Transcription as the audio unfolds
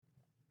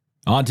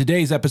On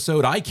today's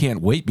episode, I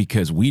can't wait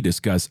because we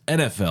discuss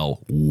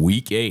NFL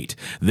Week 8.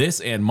 This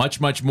and much,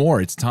 much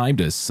more. It's time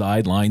to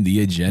sideline the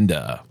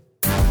agenda.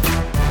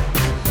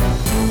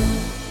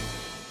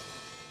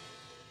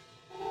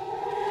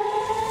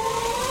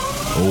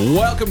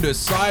 Welcome to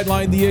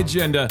Sideline the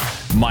Agenda.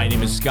 My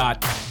name is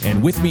Scott,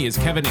 and with me is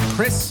Kevin and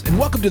Chris, and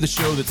welcome to the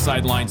show that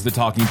sidelines the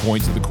talking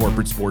points of the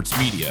corporate sports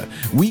media.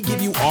 We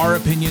give you our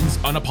opinions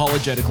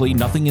unapologetically,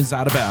 nothing is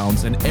out of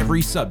bounds, and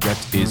every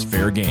subject is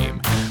fair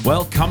game.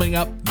 Well, coming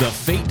up, the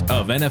fate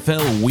of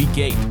NFL Week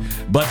 8.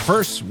 But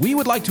first, we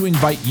would like to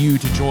invite you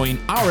to join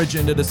our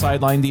agenda to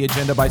sideline the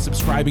agenda by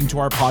subscribing to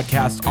our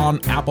podcast on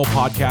Apple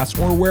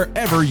Podcasts or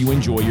wherever you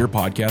enjoy your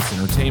podcast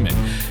entertainment.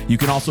 You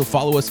can also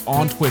follow us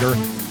on Twitter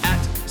at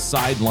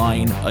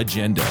Sideline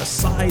Agenda.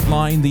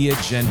 Sideline the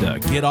agenda.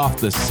 Get off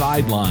the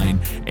sideline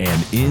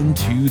and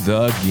into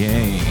the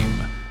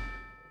game.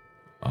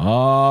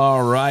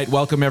 All right.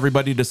 Welcome,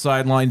 everybody, to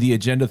Sideline the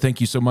Agenda. Thank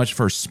you so much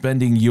for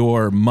spending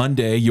your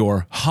Monday,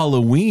 your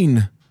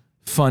Halloween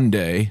fun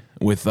day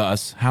with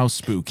us. How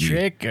spooky.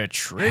 Trick or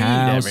treat,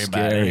 How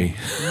everybody.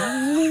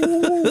 Scary.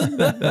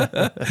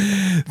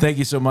 Thank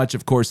you so much.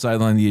 Of course,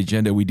 Sideline the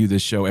Agenda. We do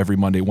this show every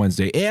Monday,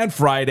 Wednesday, and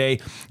Friday,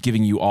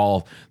 giving you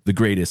all the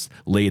greatest,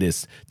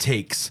 latest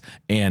takes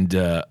and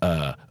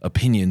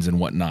opinions and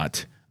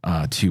whatnot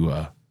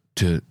to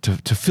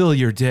fill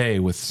your day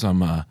with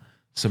some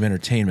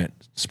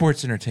entertainment,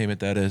 sports entertainment.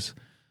 That is,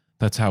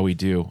 that's how we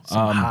do.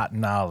 Some hot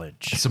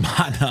knowledge. Some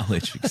hot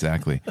knowledge,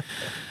 exactly.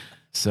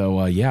 So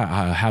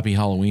happy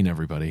Halloween,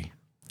 everybody.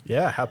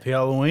 Yeah, happy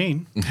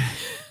Halloween.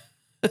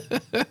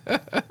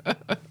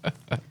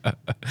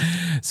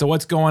 So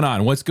what's going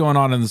on? What's going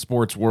on in the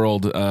sports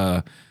world?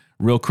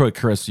 Real quick,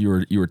 Chris,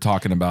 you were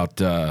talking about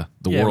the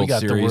World Series. We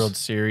got the World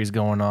Series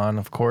going on,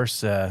 of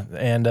course,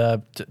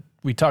 and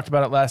we talked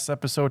about it last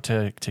episode.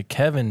 To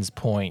Kevin's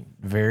point,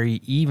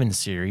 very even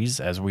series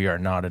as we are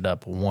knotted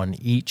up one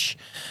each.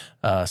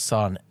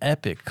 Saw an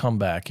epic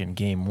comeback in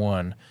Game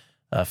 1.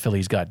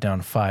 Phillies got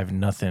down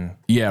 5-0.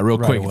 Yeah, real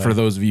right quick, away. for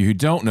those of you who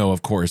don't know,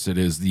 of course, it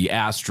is the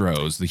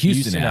Astros, the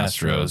Houston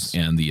Astros,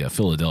 and the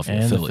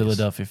Philadelphia Phillies. The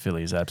Philadelphia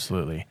Phillies,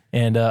 absolutely.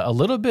 And a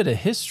little bit of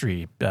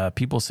history.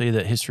 People say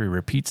that history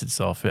repeats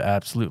itself. It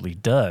absolutely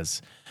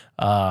does.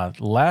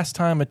 Last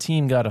time a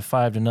team got a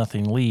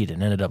 5-0 lead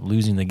and ended up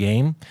losing the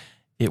game,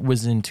 it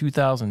was in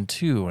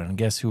 2002, and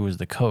guess who was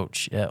the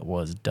coach? It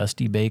was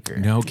Dusty Baker.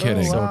 No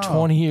kidding. So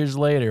 20 years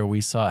later,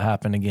 we saw it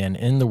happen again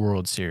in the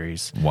World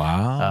Series.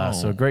 Wow.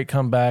 So a great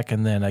comeback,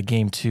 and then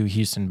Game 2,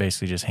 Houston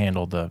basically just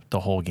handled the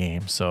whole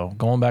game. So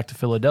going back to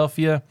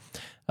Philadelphia,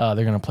 they're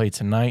going to play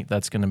tonight.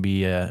 That's going to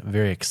be a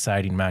very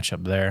exciting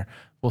matchup there.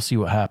 We'll see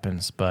what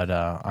happens, but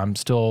I'm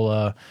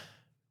still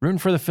rooting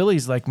for the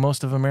Phillies like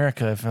most of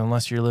America,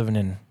 unless you're living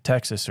in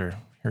Texas or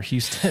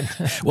Houston.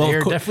 Well, they're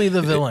definitely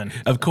the villain.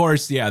 Of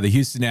course, yeah. The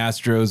Houston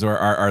Astros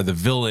are the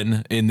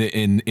villain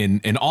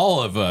in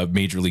all of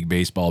Major League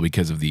Baseball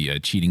because of the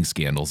cheating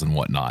scandals and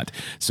whatnot.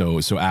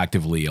 So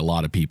actively, a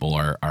lot of people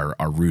are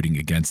rooting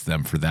against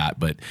them for that.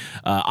 But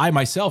I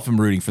myself am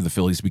rooting for the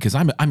Phillies because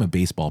I'm a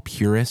baseball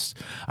purist.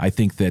 I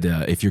think that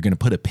if you're going to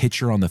put a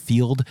pitcher on the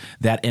field,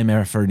 that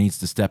MFR needs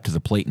to step to the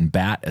plate and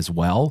bat as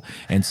well.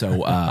 And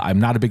so I'm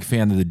not a big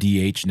fan of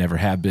the DH. Never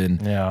have been.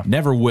 Yeah.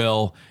 Never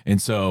will.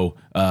 And so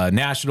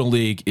National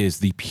League is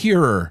the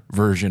purer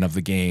version of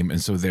the game,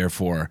 and so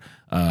therefore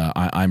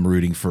I'm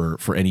rooting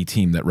for any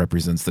team that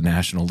represents the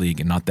National League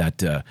and not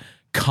that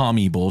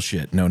commie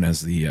bullshit known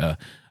as the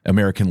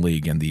American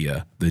League and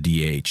the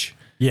DH.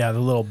 Yeah,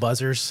 the little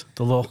buzzers,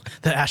 the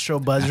Astro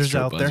buzzers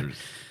out there.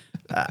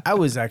 I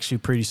was actually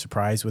pretty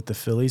surprised with the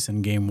Phillies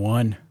in Game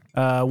 1.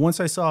 Once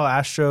I saw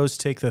Astros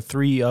take the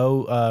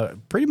 3-0,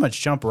 pretty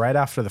much jump right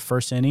after the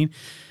first inning,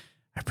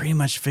 I pretty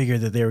much figured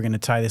that they were going to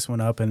tie this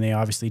one up, and they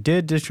obviously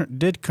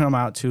did come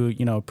out to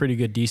a pretty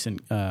good,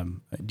 decent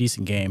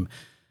game.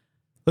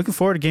 Looking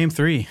forward to Game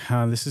 3.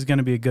 This is going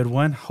to be a good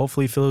one.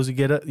 Hopefully, Phillies will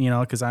get it.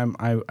 Because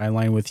I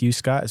align with you,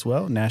 Scott, as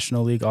well.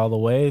 National League all the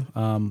way,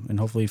 and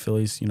hopefully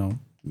Phillies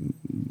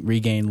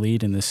regain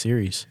lead in this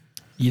series.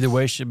 Either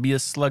way, should be a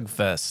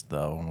slugfest,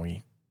 though.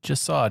 We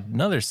just saw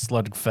another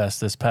slugfest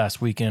this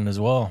past weekend as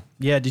well.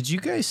 Yeah, did you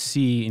guys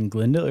see in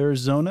Glendale,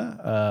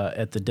 Arizona,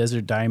 at the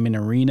Desert Diamond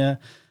Arena?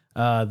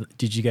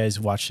 Did you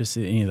guys watch this?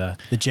 Any of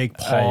the Jake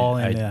Paul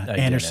and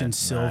Anderson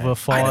Silva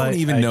fight? I don't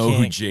even know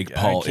who Jake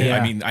Paul is. I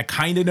mean, I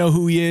kind of know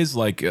who he is.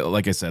 Like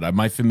I said,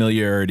 my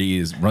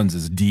familiarity runs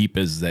as deep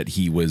as that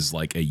he was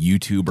like a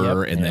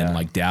YouTuber and then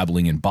like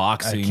dabbling in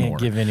boxing. I can't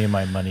give any of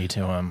my money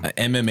to him.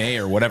 MMA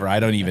or whatever. I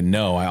don't even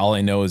know. All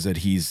I know is that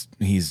he's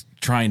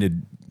trying to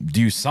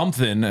do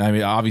something. I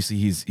mean, obviously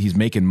he's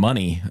making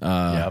money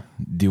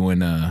doing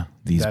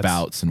these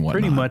bouts and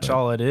whatnot. Pretty much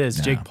all it is.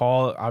 Jake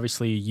Paul,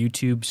 obviously a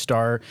YouTube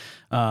star,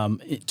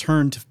 it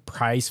turned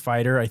prize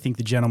fighter. I think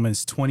the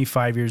gentleman's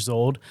 25 years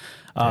old.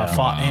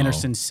 Fought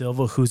Anderson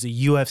Silva, who's a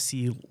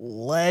UFC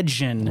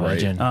legend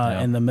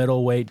in the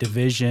middleweight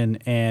division.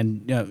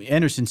 And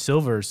Anderson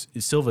Silva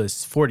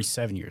is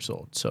 47 years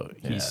old, so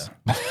he's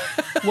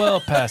well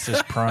past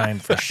his prime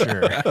for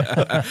sure.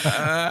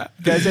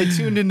 Guys, I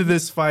tuned into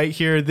this fight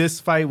here. This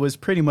fight was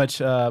pretty much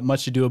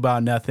much ado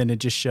about nothing. It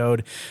just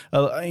showed,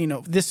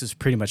 this is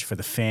pretty much for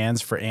the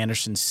fans, for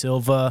Anderson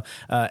Silva.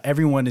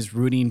 Everyone is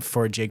rooting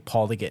for Jake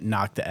Paul to get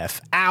knocked the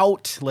F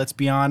out. Let's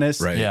be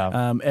honest. Right.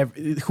 Yeah.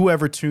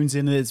 Whoever tunes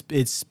in,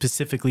 it's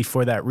specifically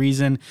for that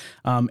reason.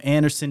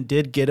 Anderson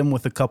did get him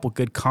with a couple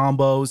good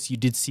combos. You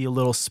did see a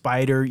little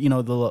spider, the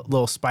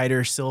little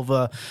spider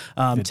Silva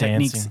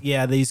techniques. Dancing.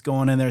 Yeah, he's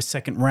going in there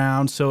second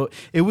round. So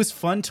it was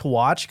fun to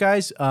watch,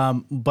 guys.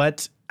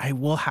 But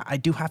I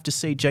do have to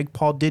say, Jake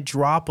Paul did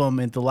drop him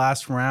in the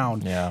last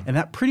round. Yeah. And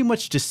that pretty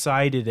much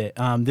decided it.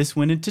 This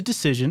went into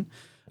decision.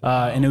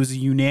 And it was a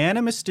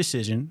unanimous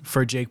decision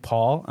for Jake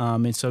Paul.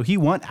 And so he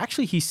won.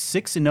 Actually, he's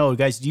 6-0.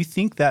 Guys, do you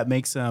think that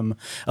makes him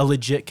a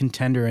legit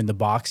contender in the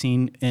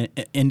boxing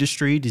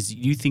industry? Do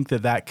you think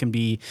that can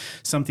be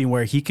something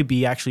where he could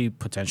be actually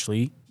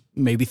potentially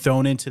maybe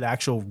thrown into the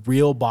actual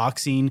real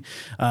boxing,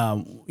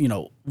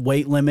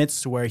 weight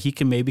limits to where he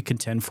can maybe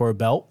contend for a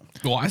belt?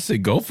 Well, I say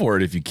go for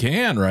it if you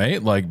can,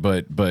 right? Like,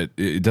 but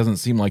it doesn't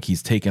seem like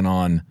he's taken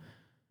on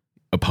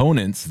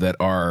opponents that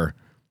are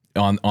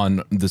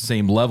on the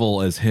same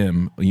level as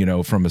him,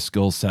 from a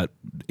skill set,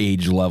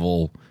 age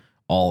level,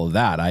 all of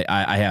that.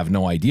 I have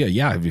no idea.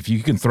 Yeah, if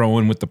you can throw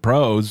in with the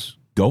pros,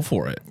 go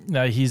for it.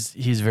 No, he's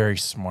very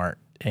smart,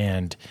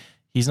 and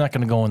he's not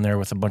going to go in there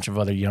with a bunch of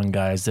other young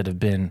guys that have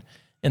been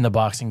in the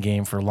boxing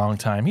game for a long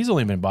time. He's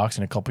only been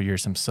boxing a couple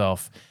years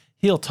himself.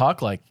 He'll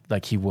talk like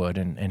he would,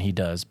 and he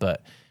does,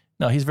 but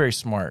no, he's very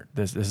smart.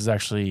 This is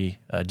actually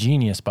a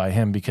genius by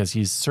him, because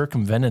he's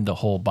circumvented the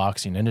whole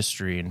boxing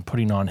industry and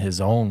putting on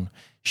his own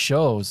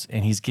shows,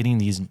 and he's getting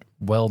these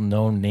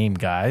well-known name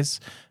guys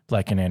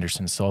like an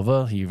Anderson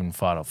Silva. He even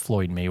fought a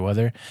Floyd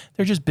Mayweather.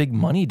 They're just big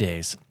money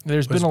days.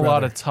 There's been a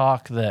lot of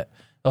talk that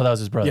that was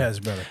his brother. Yeah, his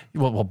brother.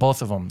 Well,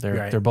 both of them.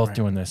 They're both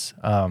doing this.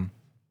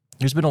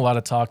 There's been a lot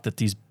of talk that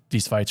these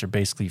fights are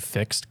basically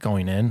fixed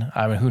going in.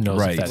 I mean, who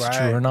knows if that's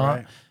true or not?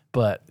 Right.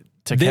 But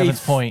to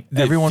Kevin's point,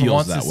 everyone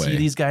wants to see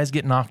these guys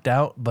get knocked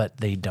out, but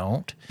they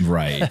don't.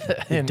 Right.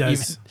 and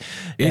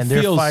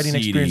they're fighting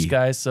seedy. Experienced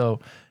guys,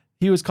 so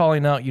he was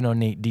calling out,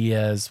 Nate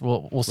Diaz.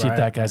 We'll see if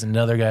that guy's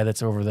another guy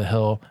that's over the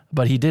hill.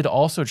 But he did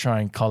also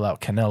try and call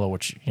out Canelo,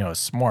 which, is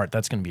smart.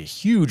 That's going to be a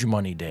huge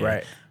money day.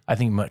 Right. I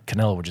think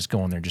Canelo would just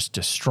go in there, just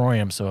destroy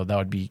him. So that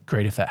would be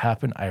great if that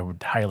happened. I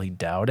would highly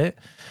doubt it.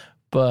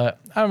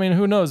 But, I mean,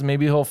 who knows?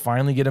 Maybe he'll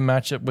finally get a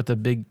matchup with a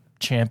big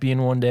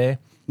champion one day.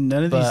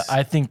 But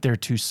I think they're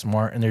too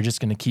smart, and they're just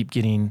going to keep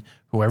getting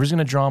whoever's going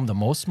to draw them the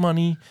most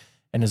money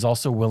and is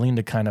also willing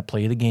to kind of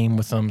play the game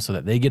with them so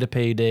that they get a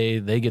payday,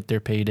 they get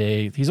their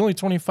payday. He's only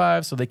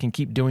 25, so they can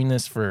keep doing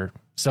this for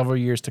several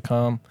years to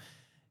come.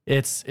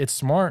 It's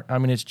smart. I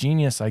mean, it's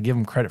genius. I give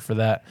him credit for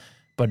that.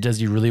 But does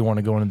he really want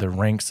to go into the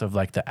ranks of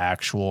like the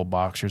actual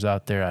boxers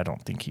out there? I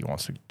don't think he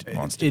wants to do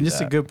that. And it's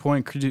a good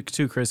point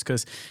too, Chris,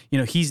 because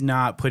he's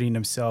not putting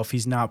himself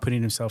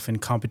in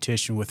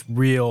competition with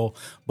real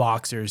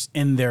boxers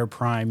in their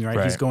prime,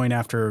 right? He's going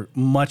after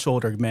much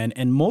older men,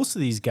 and most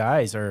of these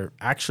guys are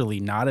actually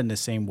not in the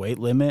same weight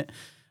limit.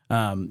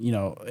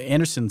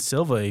 Anderson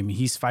Silva,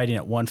 he's fighting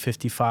at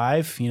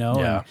 155,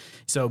 and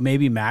so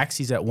maybe max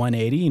he's at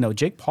 180.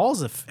 Jake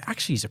Paul's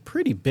he's a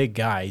pretty big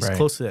guy. He's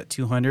close to that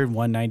 200,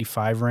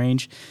 195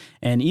 range.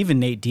 And even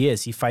Nate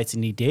Diaz, he fights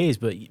in Nate Diaz,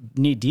 but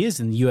Nate Diaz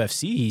in the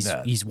UFC, he's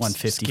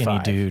 155. Skinny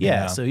dude.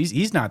 Yeah, so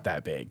he's not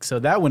that big. So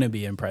that wouldn't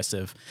be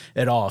impressive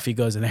at all if he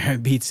goes in there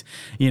and beats,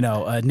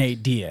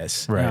 Nate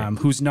Diaz,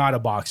 who's not a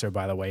boxer,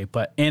 by the way.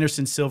 But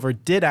Anderson Silva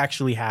did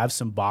actually have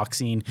some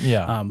boxing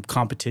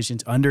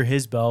competitions under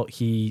his belt.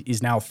 He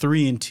is now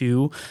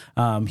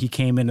 3-2. He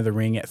came into the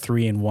ring at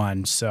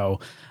 3-1. So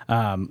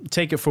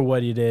take it for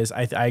what it is.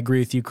 I agree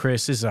with you,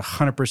 Chris. This is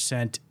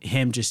 100%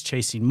 him just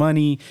chasing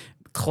money,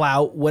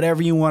 clout,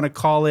 whatever you want to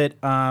call it.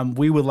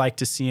 We would like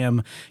to see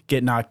him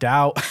get knocked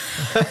out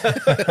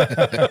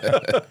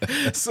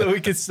so we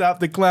can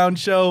stop the clown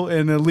show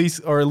and at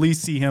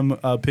least see him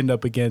pinned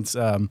up against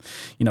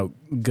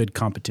good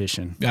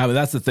competition. Yeah, but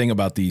that's the thing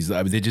about these.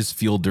 They just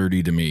feel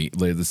dirty to me.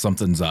 Like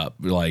something's up.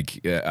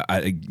 Like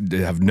I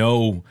have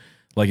no,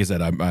 like I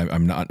said,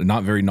 I'm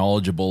not very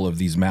knowledgeable of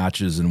these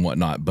matches and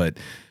whatnot, but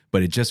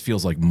it just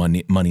feels like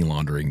money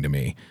laundering to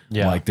me.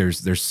 Yeah, like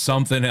there's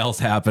something else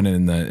happening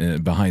in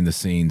the behind the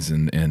scenes,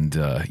 and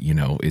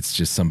it's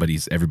just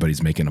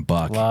everybody's making a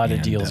buck. A lot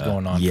of deals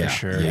going on for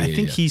sure. I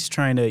think he's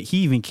trying to. He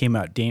even came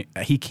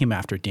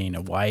after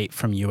Dana White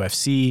from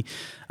UFC,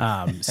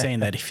 saying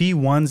that if he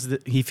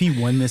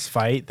won this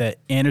fight, that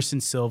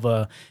Anderson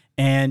Silva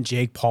and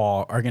Jake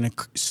Paul are going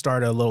to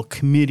start a little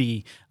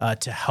committee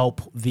to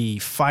help the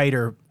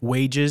fighter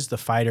wages, the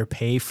fighter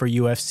pay for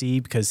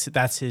UFC, because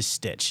that's his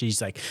stitch.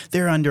 He's like,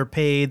 they're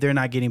underpaid. They're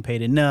not getting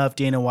paid enough.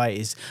 Dana White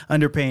is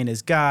underpaying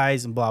his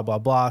guys and blah, blah,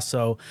 blah.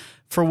 So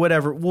for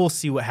whatever, we'll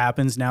see what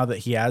happens now that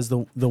he has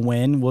the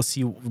win. We'll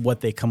see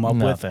what they come up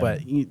with.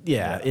 But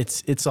yeah,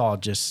 it's all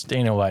just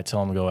Dana White,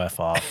 tell him to go F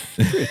off.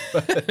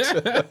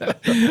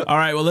 All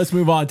right, well, let's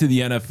move on to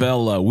the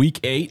NFL. Week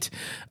 8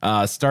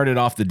 started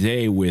off the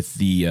day with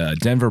the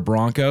Denver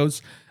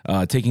Broncos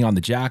taking on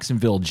the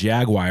Jacksonville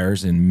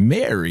Jaguars in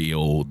merry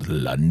old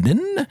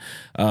London.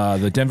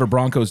 The Denver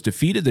Broncos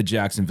defeated the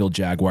Jacksonville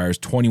Jaguars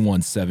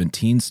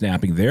 21-17,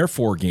 snapping their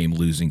 4-game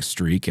losing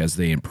streak as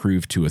they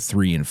improved to a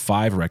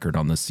 3-5 record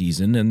on the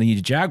season. And the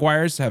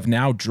Jaguars have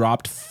now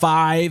dropped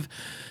 5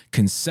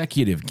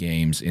 consecutive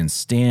games and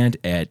stand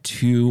at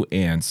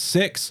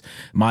 2-6.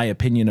 My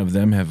opinion of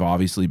them have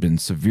obviously been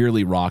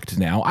severely rocked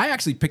now. I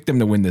actually picked them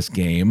to win this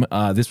game.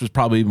 This was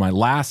probably my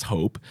last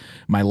hope,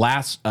 my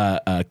last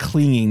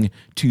clinging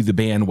to the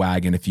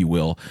bandwagon, if you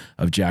will,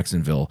 of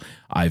Jacksonville.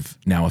 I've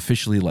now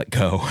officially let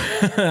go.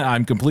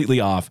 I'm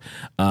completely off.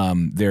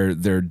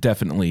 They're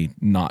definitely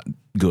not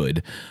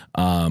good.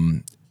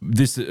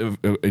 This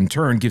in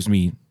turn gives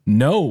me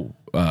no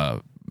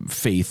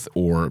faith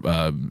or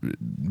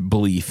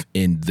belief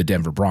in the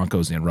Denver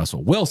Broncos and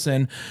Russell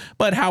Wilson.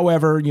 But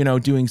however,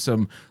 doing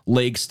some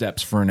leg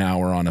steps for an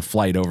hour on a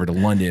flight over to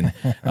London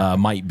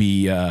might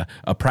be a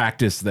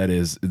practice that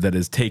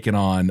is taken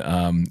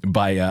on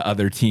by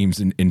other teams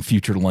in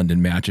future London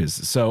matches.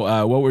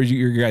 So what were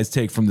your guys'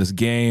 take from this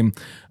game?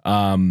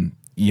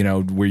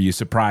 Were you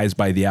surprised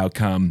by the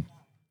outcome?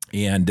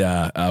 And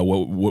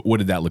what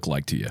did that look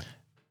like to you?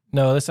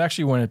 No, this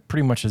actually went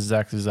pretty much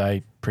exactly as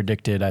I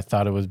predicted. I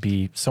thought it would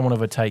be somewhat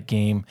of a tight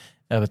game,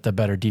 but the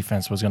better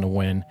defense was going to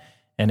win.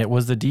 And it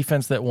was the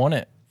defense that won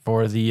it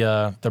for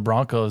the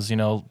Broncos.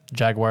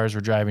 Jaguars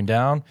were driving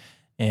down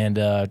and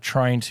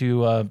trying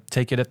to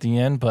take it at the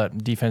end,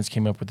 but defense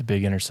came up with the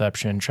big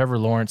interception. Trevor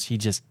Lawrence, he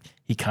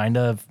kind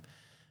of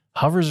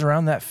hovers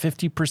around that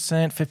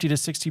 50%, 50 to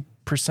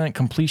 60%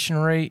 completion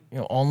rate,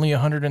 only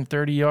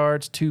 130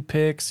 yards, 2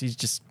 picks. He's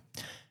just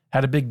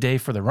had a big day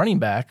for the running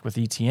back with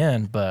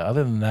ETN, but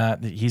other than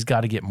that, he's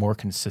got to get more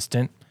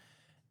consistent.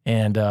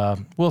 And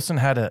Wilson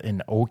had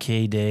an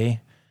okay day,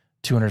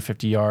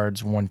 250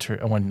 yards, one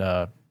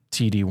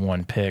TD,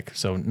 1 pick,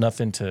 so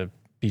nothing to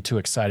be too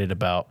excited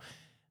about.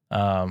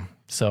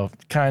 So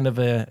kind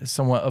of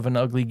somewhat of an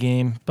ugly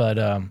game, but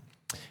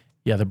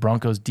the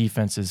Broncos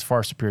defense is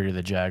far superior to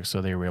the Jags,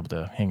 so they were able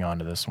to hang on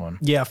to this one.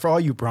 Yeah, for all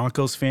you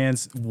Broncos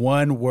fans,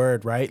 one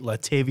word, right?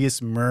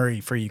 Latavius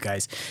Murray for you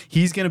guys.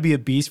 He's going to be a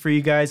beast for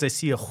you guys. I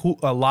see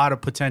a lot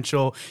of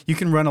potential. You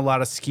can run a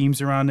lot of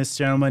schemes around this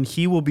gentleman.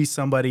 He will be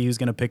somebody who's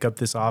going to pick up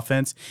this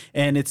offense,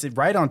 and it's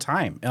right on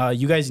time.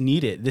 You guys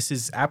need it. This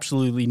is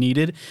absolutely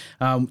needed.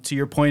 To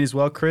your point as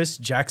well, Chris,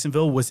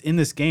 Jacksonville was in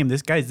this game.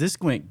 This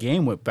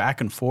game went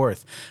back and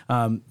forth.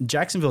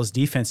 Jacksonville's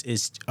defense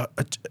is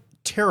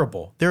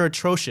terrible. They're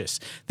atrocious.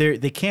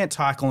 They can't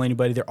tackle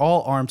anybody. They're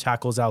all arm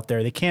tackles out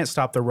there. They can't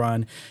stop the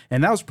run.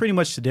 And that was pretty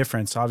much the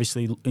difference.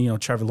 Obviously,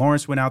 Trevor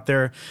Lawrence went out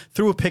there,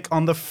 threw a pick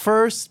on the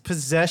first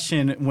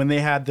possession when they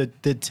had the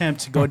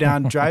attempt to go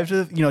down, drive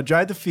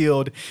the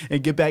field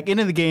and get back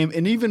into the game,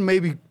 and even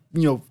maybe,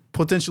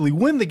 potentially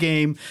win the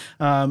game.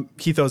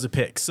 He throws a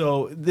pick.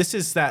 So this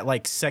is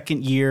that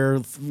second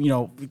year,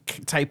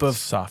 type of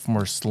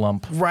sophomore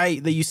slump,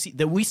 right? That you see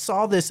that we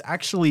saw this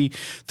actually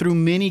through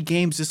many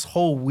games this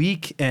whole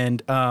week,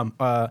 and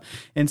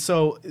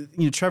so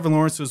Trevor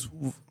Lawrence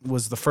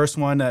was the first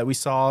one that we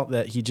saw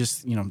that he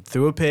just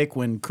threw a pick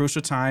when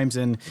crucial times,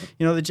 and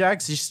the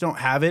Jags just don't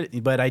have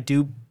it. But I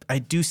do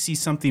see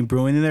something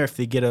brewing in there if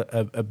they get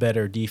a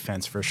better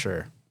defense for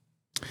sure.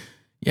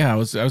 Yeah, I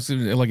was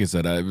like I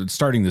said,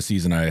 starting the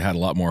season, I had a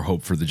lot more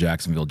hope for the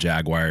Jacksonville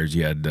Jaguars.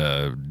 You had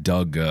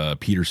Doug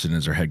Peterson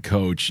as their head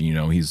coach.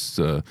 He's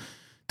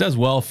does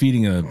well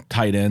feeding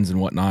tight ends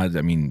and whatnot.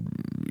 I mean,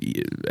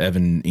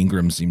 Evan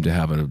Ingram seemed to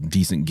have a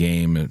decent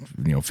game,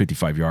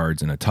 55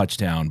 yards and a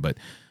touchdown, but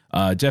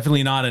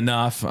definitely not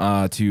enough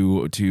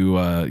to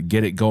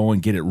get it going,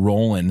 get it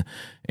rolling,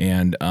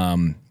 and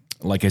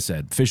like I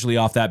said, officially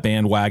off that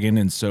bandwagon,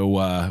 and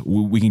so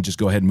we can just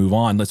go ahead and move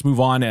on. Let's move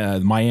on. The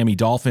Miami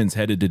Dolphins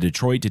headed to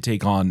Detroit to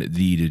take on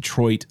the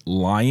Detroit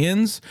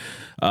Lions.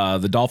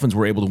 The Dolphins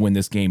were able to win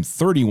this game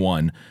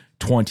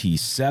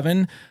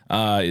 31-27.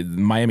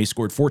 Miami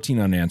scored 14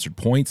 unanswered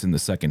points in the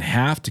second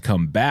half to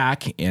come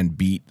back and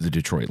beat the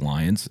Detroit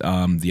Lions.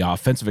 The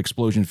offensive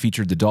explosion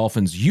featured the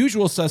Dolphins'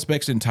 usual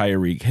suspects in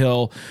Tyreek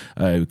Hill,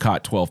 who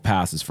caught 12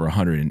 passes for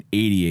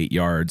 188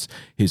 yards,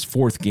 his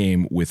 4th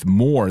game with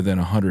more than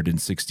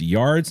 160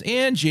 yards,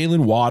 and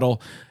Jalen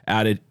Waddle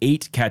added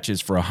 8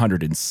 catches for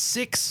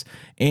 106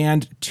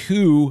 and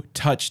 2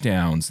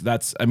 touchdowns.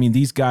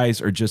 These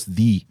guys are just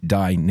the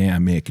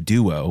dynamic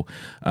duo.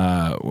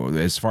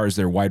 As far as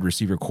their wide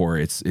receiver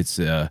core,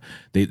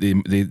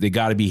 they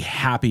got to be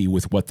happy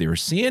with what they were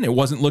seeing. It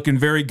wasn't looking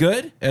very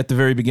good at the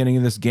very beginning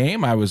of this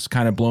game. I was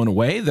kind of blown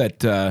away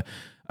that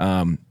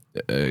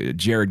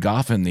Jared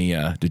Goff and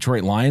the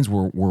Detroit Lions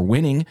were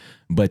winning,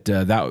 but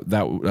that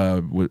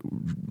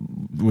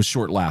was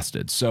short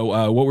lasted.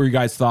 So, what were your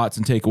guys' thoughts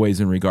and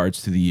takeaways in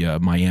regards to the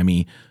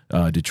Miami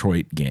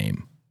Detroit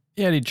game?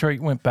 Yeah, Detroit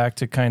went back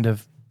to kind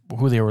of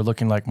who they were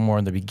looking like more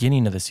in the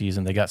beginning of the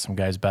season. They got some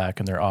guys back,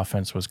 and their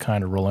offense was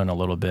kind of rolling a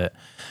little bit.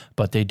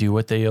 But they do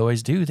what they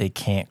always do. They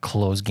can't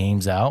close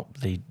games out.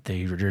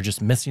 They're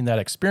just missing that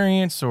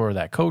experience or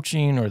that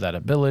coaching or that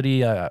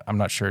ability. I'm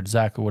not sure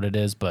exactly what it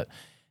is, but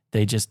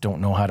they just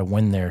don't know how to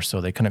win there, so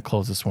they couldn't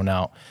close this one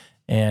out.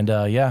 And,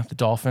 the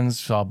Dolphins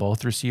saw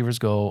both receivers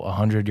go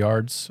 100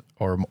 yards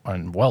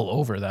and well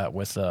over that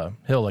with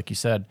Hill, like you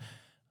said.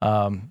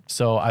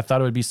 So I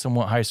thought it would be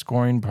somewhat high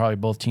scoring, probably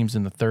both teams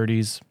in the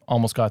 30s.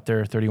 Almost got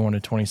there,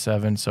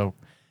 31-27. So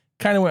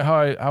kind of went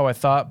how I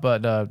thought,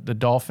 but the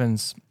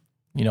Dolphins,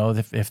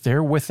 if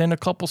they're within a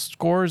couple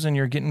scores and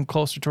you're getting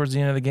closer towards the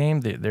end of the game,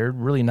 they're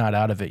really not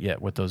out of it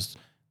yet with those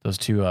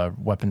two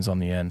weapons on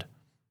the end.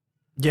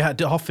 Yeah,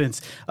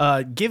 Dolphins,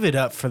 give it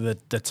up for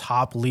the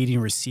top leading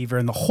receiver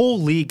in the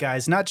whole league,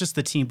 guys, not just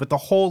the team, but the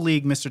whole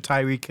league, Mr.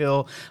 Tyreek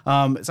Hill.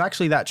 It's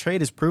actually that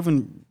trade has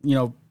proven,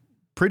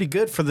 pretty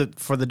good for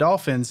the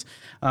Dolphins.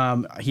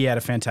 He had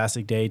a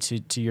fantastic day,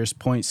 to your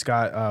point,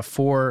 Scott,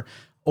 4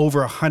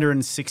 over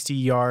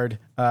 160-yard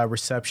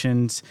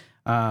receptions,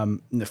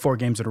 4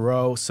 games in a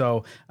row.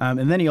 So,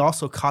 and then he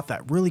also caught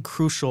that really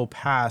crucial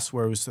pass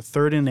where it was the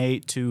 3rd and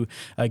 8 to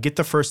get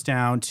the first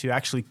down to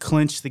actually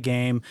clinch the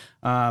game.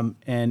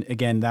 And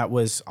again, that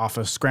was off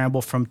a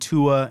scramble from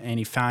Tua, and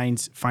he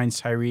finds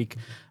Tyreek.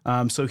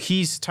 So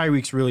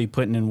Tyreek's really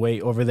putting in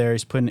weight over there.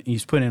 He's putting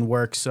in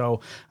work.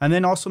 So, and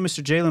then also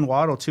Mr. Jalen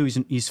Waddle too.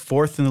 He's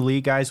 4th in the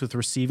league, guys, with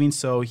receiving.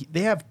 So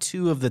they have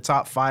 2 of the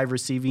top 5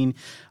 receiving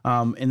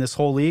in this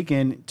whole league.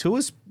 And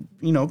Tua's,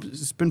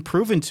 has been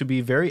proven to be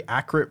a very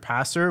accurate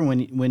passer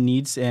when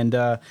needs. And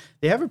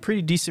they have a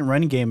pretty decent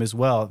running game as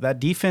well. That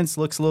defense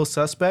looks a little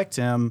suspect.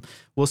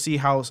 We'll see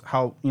how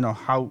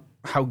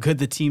good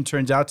the team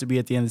turns out to be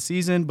at the end of the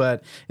season.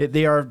 But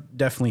they are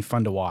definitely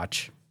fun to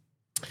watch.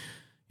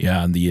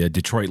 Yeah, and the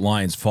Detroit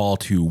Lions fall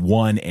to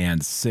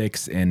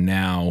 1-6, and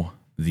now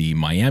the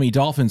Miami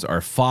Dolphins are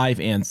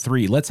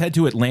 5-3. Let's head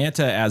to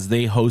Atlanta as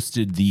they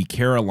hosted the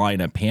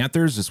Carolina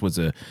Panthers. This was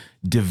a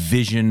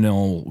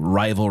divisional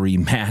rivalry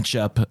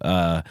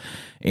matchup,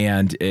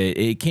 and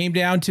it came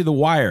down to the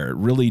wire. It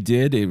really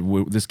did.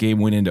 This game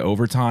went into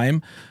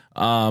overtime.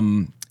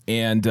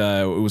 And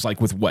it was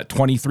like with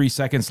 23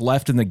 seconds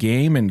left in the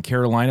game, and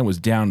Carolina was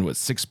down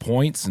 6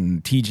 points,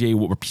 and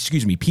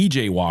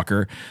PJ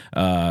Walker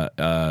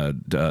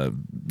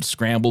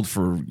scrambled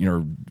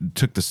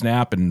took the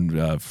snap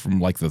and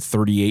from like the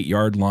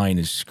 38-yard line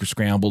is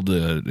scrambled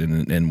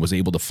and was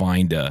able to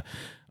find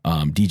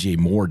DJ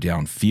Moore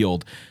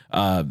downfield.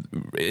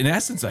 In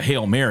essence, a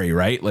Hail Mary,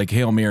 right? Like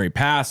Hail Mary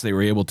pass. They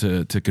were able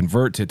to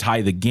convert to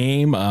tie the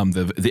game.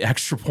 The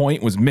extra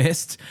point was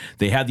missed.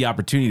 They had the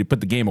opportunity to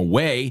put the game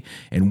away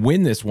and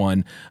win this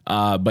one,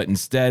 but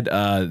instead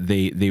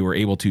they were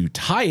able to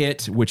tie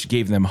it, which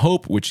gave them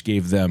hope, which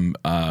gave them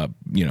the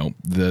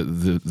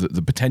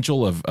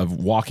potential of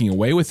walking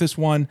away with this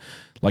one.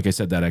 Like I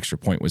said, that extra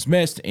point was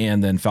missed,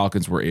 and then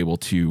Falcons were able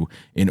to,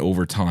 in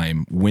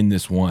overtime, win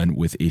this one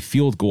with a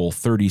field goal,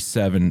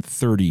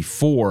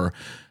 37-34.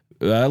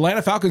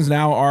 Atlanta Falcons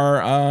now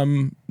are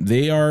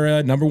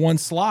number 1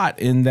 slot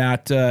in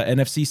that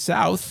NFC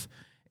South,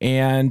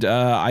 and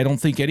I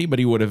don't think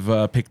anybody would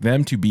have picked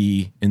them to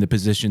be in the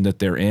position that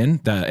they're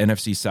in. The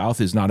NFC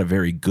South is not a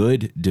very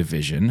good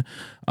division.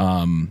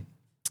 So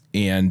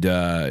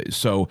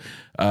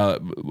a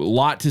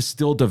lot to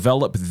still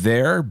develop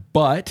there.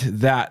 But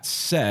that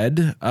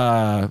said,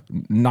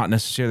 not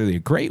necessarily a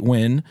great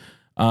win.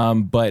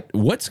 But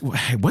what's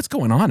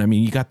going on? I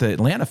mean, you got the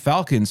Atlanta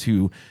Falcons,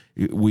 who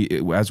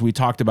as we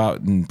talked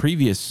about in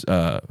previous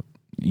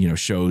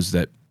shows,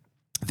 that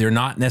they're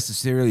not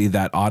necessarily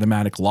that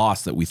automatic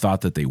loss that we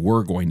thought that they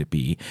were going to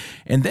be.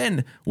 And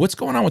then what's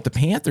going on with the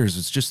Panthers?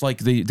 It's just like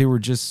they were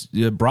just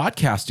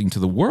broadcasting to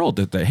the world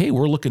that hey,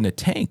 we're looking to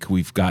tank.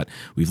 We've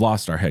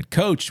lost our head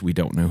coach. We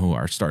don't know who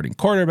our starting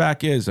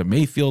quarterback is.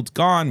 Mayfield's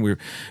gone. We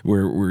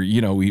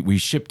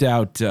shipped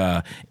out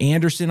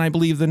Anderson, I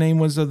believe the name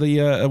was of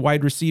the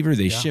wide receiver.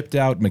 They shipped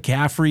out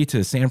McCaffrey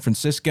to San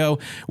Francisco.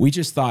 We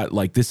just thought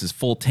like this is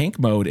full tank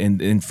mode.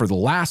 And for the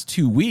last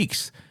 2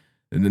 weeks,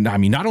 I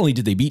mean, not only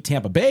did they beat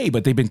Tampa Bay,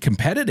 but they've been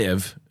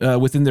competitive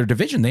within their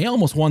division. They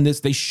almost won this.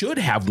 They should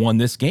have won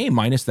this game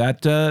minus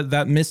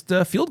that missed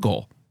field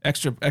goal.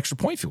 extra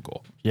point field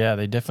goal. Yeah,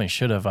 they definitely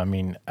should have. I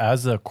mean,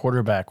 as a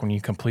quarterback, when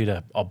you complete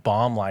a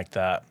bomb like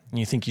that, and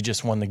you think you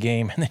just won the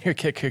game, and then your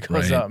kicker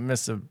goes out and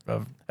misses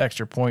a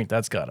extra point,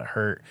 that's got to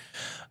hurt.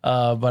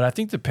 But I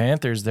think the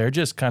Panthers, they're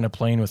just kind of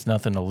playing with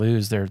nothing to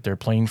lose. They're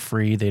playing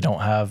free. They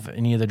don't have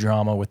any of the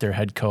drama with their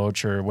head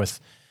coach or with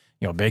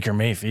Baker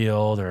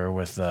Mayfield or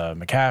with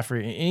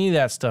McCaffrey, any of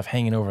that stuff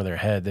hanging over their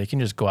head. They can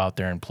just go out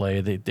there and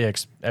play.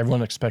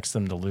 Everyone expects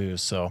them to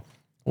lose, so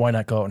why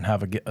not go out and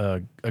have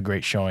a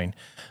great showing?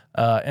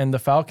 And the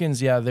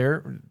Falcons,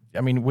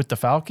 with the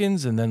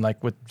Falcons and then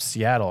like with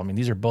Seattle, I mean,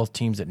 these are both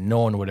teams that no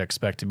one would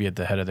expect to be at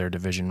the head of their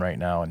division right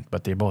now,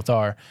 but they both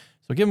are.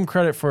 So give them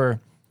credit for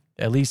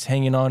at least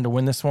hanging on to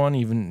win this one,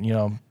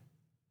 even,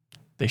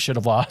 they should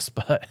have lost,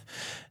 but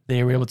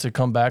they were able to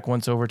come back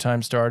once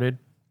overtime started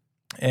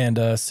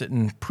and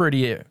sitting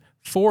pretty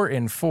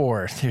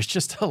 4-4. There's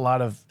just a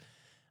lot of,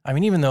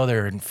 even though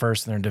they're in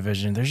first in their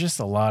division, there's just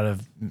a lot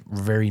of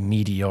very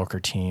mediocre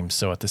teams.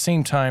 So at the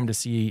same time, to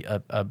see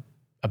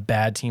a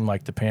bad team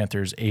like the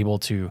Panthers able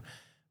to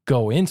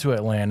go into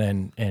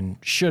Atlanta and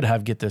should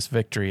get this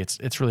victory,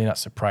 it's really not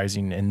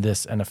surprising in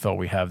this NFL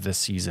we have this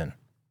season.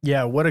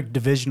 Yeah, what a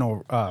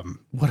divisional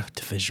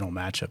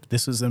matchup.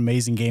 This was an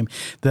amazing game.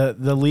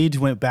 The leads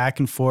went back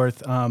and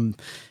forth.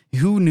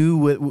 Who knew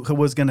what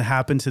was going to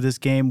happen to this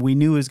game? We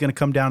knew it was going to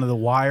come down to the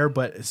wire,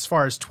 but as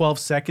far as 12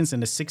 seconds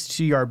and a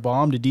 62-yard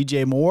bomb to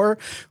DJ Moore,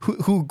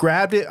 who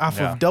grabbed it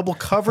off of double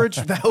coverage,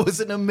 that was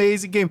an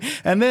amazing game.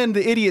 And then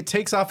the idiot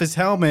takes off his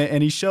helmet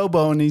and he's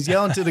showboating, and he's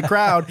yelling to the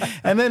crowd,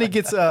 and then he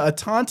gets a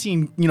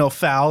taunting,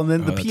 foul, and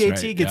then the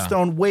PAT gets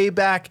thrown way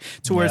back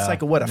to where it's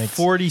like a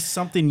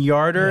 40-something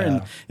yarder,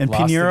 and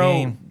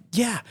Pinheiro,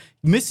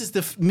 misses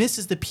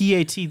the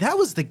PAT. That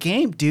was the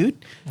game,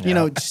 dude.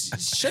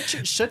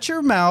 Shut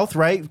your mouth,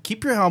 right?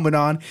 Keep your helmet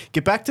on.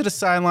 Get back to the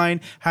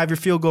sideline. Have your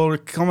field goal.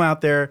 Come out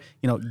there.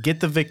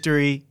 Get the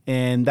victory,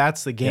 and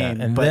that's the game.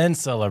 Yeah, then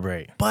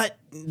celebrate. But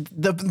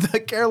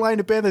the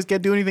Carolina Panthers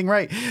can't do anything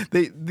right.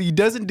 He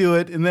doesn't do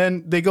it, and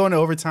then they go into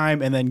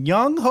overtime, and then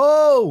Young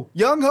Ho,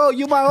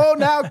 you my own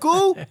now,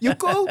 cool, you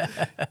cool,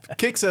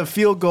 kicks a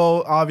field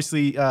goal.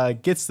 Obviously,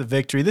 gets the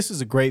victory. This was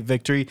a great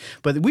victory.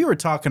 But we were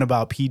talking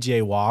about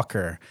PJ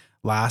Walker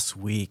last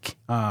week.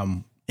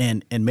 And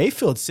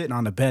Mayfield sitting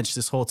on the bench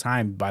this whole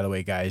time, by the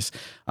way, guys.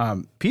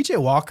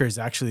 PJ Walker is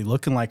actually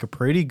looking like a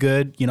pretty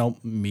good,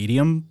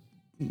 medium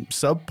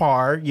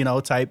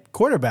subpar, type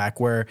quarterback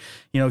where,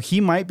 he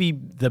might be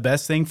the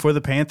best thing for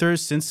the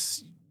Panthers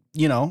since,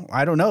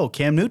 I don't know,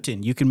 Cam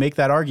Newton. You can make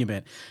that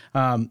argument.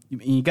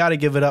 You got to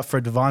give it up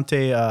for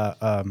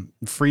Devontae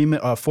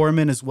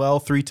Foreman as well.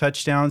 3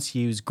 touchdowns.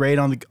 He was great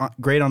on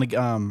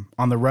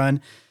the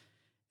run.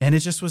 And it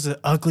just was an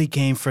ugly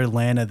game for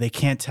Atlanta. They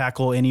can't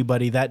tackle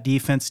anybody. That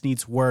defense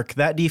needs work.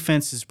 That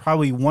defense is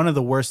probably one of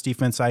the worst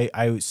defense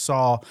I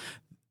saw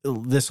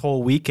this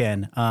whole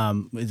weekend.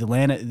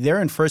 Atlanta,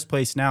 they're in first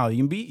place now. You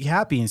can be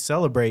happy and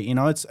celebrate.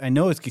 I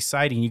know it's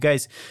exciting. You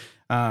guys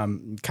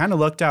kind of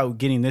lucked out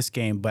getting this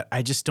game, but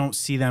I just don't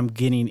see them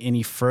getting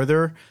any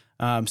further,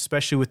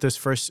 especially with this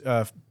first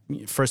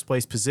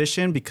place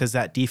position, because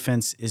that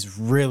defense is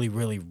really,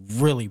 really,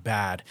 really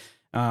bad.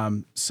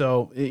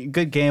 So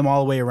good game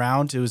all the way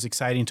around. It was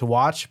exciting to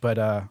watch, but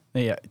to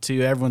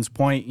everyone's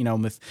point,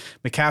 with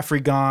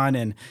McCaffrey gone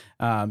and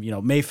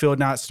Mayfield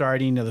not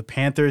starting, the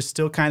Panthers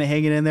still kind of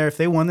hanging in there. If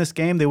they won this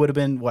game, they would have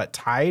been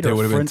tied. They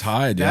would have been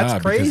tied,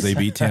 That's crazy. Because they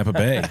beat Tampa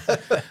Bay.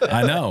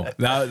 I know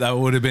that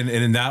would have been,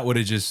 and that would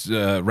have just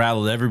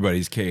rattled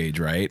everybody's cage,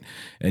 right?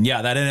 And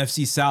that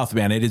NFC South,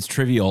 man, it is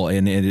trivial,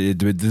 and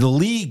the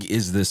league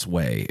is this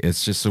way.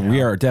 It's just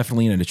we are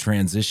definitely in a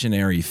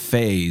transitionary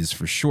phase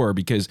for sure.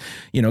 Because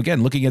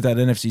again, looking at that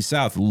NFC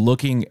South,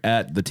 looking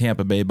at the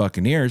Tampa Bay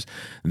Buccaneers,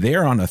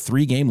 they're on a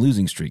 3-game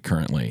losing streak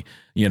currently.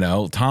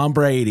 Tom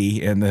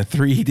Brady and the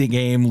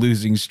 3-game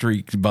losing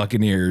streak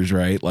Buccaneers,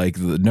 right? Like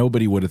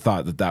nobody would have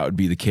thought that would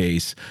be the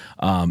case.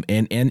 And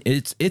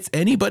it's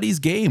anybody's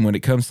game when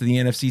it comes to the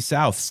NFC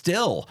South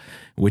still,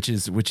 which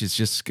is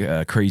just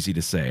crazy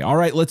to say. All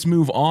right, let's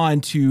move on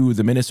to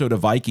the Minnesota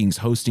Vikings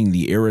hosting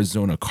the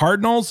Arizona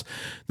Cardinals.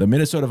 The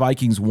Minnesota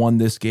Vikings won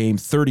this game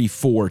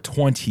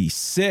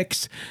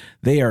 34-26.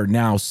 They are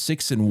now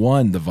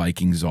 6-1. The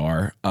Vikings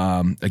are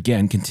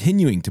again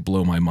continuing to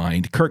blow my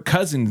mind. Kirk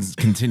Cousins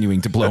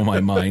continuing to blow my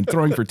mind,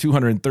 throwing for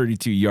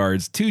 232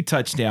 yards, 2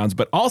 touchdowns,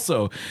 but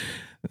also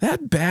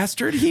that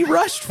bastard, he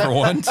rushed for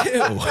one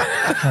too.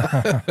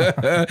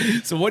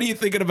 So what are you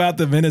thinking about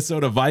the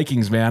Minnesota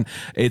Vikings, man?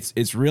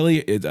 It's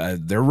really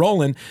they're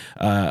rolling,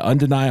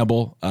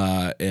 undeniable.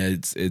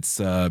 It's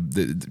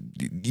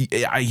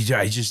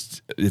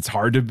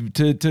hard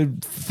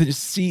to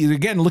see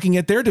again looking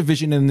at their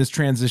division in this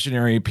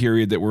transitionary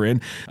period that we're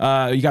in.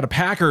 You got a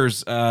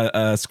Packers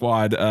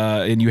squad,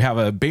 and you have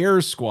a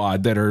Bears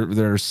squad that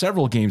are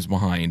several games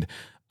behind.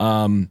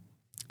 What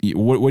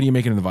are you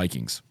making of the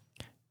Vikings?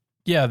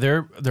 Yeah,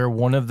 they're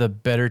one of the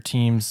better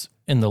teams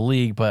in the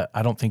league, but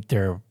I don't think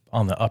they're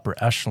on the upper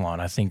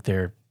echelon. I think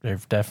they're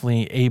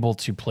definitely able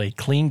to play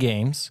clean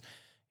games.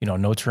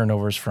 No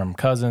turnovers from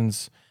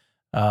Cousins.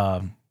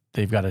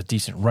 they've got a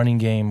decent running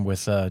game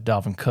with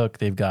Dalvin Cook.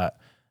 They've got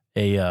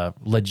a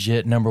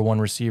legit number one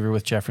receiver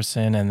with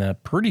Jefferson and a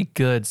pretty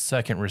good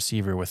second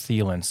receiver with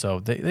Thielen. So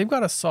they've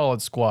got a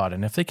solid squad.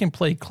 And if they can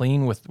play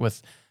clean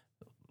with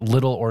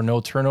little or no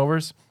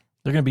turnovers,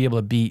 they're going to be able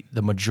to beat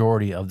the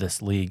majority of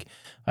this league.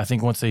 I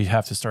think once they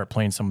have to start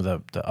playing some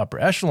of the upper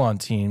echelon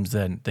teams,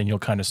 then you'll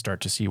kind of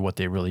start to see what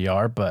they really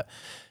are. But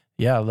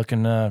yeah,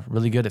 looking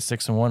really good at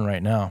 6-1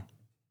 right now.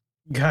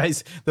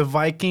 Guys, the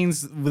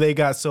Vikings, they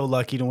got so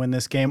lucky to win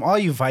this game. All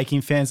you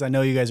Viking fans, I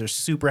know you guys are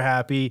super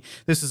happy.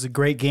 This is a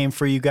great game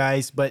for you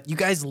guys, but you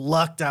guys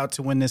lucked out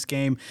to win this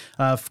game.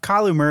 If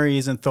Kyler Murray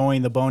isn't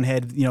throwing the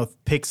bonehead,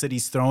 picks that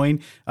he's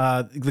throwing,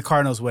 the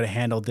Cardinals would have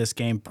handled this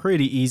game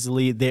pretty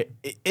easily.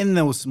 In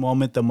those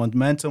moments, the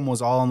momentum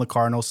was all on the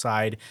Cardinals'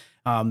 side.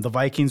 The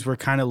Vikings were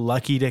kind of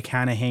lucky to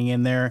kind of hang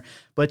in there,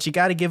 but you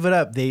got to give it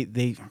up.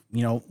 They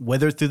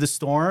weathered through the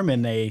storm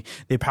and they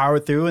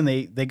powered through and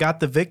they got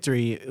the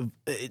victory.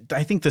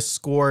 I think the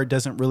score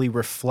doesn't really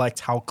reflect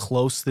how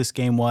close this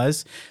game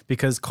was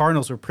because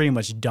Cardinals were pretty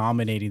much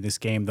dominating this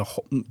game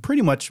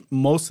pretty much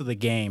most of the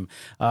game.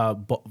 A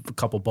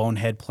couple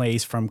bonehead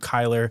plays from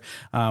Kyler,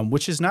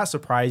 which is not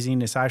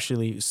surprising. It's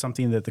actually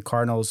something that the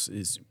Cardinals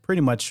is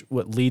pretty much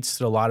what leads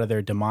to a lot of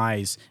their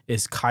demise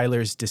is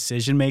Kyler's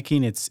decision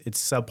making. It's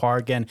subpar.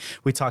 Again,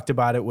 we talked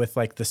about it with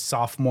like the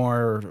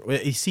sophomore.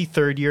 Is he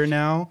third year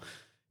now?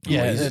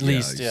 Yeah, at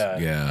least.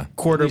 Yeah.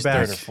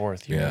 Quarterback, third or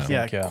fourth year.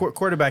 Yeah.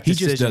 Quarterback. He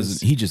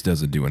decisions. He just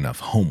doesn't do enough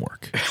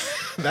homework.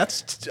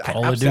 That's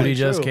Call of Duty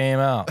just came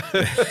out.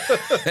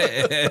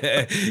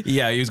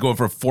 Yeah, he was going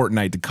for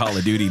Fortnite to Call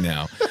of Duty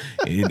now,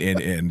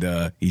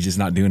 and he's just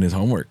not doing his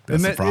homework.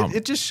 That's the problem.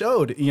 It just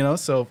showed,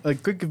 So a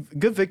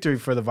good victory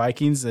for the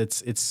Vikings.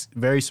 It's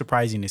very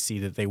surprising to see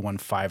that they won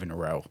 5 in a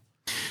row.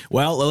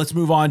 Well, let's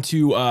move on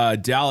to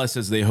Dallas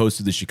as they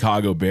hosted the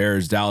Chicago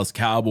Bears. Dallas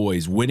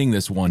Cowboys winning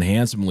this one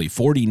handsomely,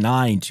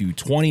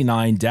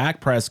 49-29. Dak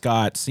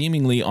Prescott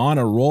seemingly on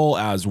a roll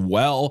as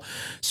well.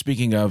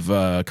 Speaking of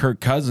Kirk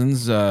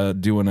Cousins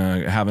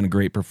having a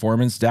great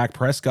performance, Dak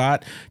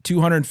Prescott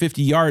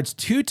 250 yards,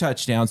 2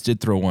 touchdowns, did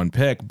throw 1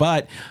 pick,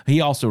 but he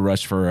also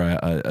rushed for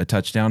a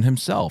touchdown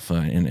himself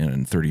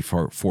and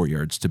 34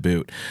 yards to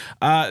boot.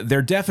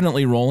 They're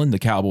definitely rolling. The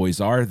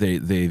Cowboys are.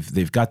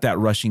 They've got that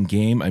rushing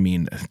game. I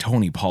mean,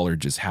 Tony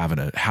Pollard just having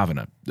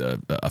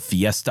a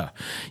fiesta,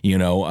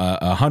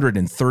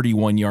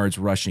 131 yards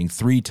rushing,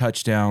 3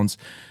 touchdowns.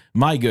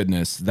 My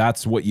goodness,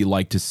 that's what you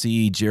like to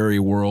see. Jerry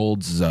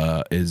Worlds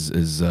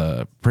is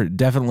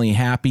definitely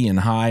happy and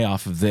high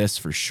off of this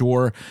for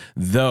sure.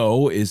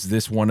 Though, is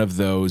this one of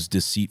those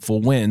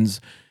deceitful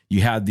wins?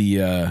 You had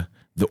the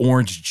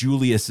orange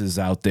Juliuses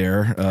out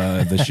there,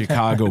 the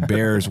Chicago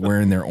Bears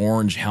wearing their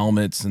orange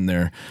helmets and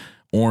their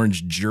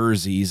orange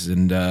jerseys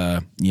and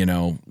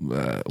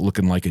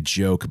looking like a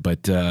joke,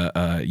 but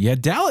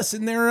Dallas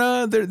in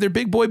their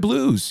big boy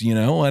blues,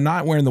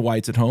 not wearing the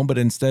whites at home, but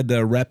instead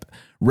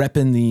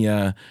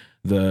repping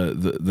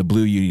the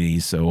blue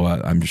unis. So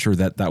I'm sure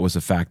that was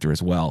a factor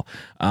as well.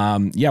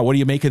 What do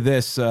you make of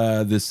this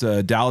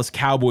Dallas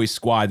Cowboys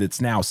squad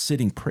that's now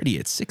sitting pretty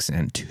at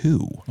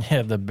 6-2?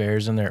 Yeah, the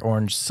Bears in their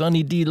orange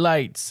Sunny D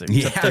lights,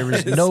 except there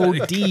was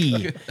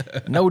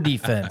no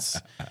defense.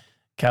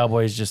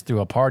 Cowboys just threw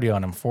a party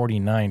on them,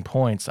 49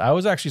 points. I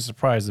was actually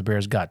surprised the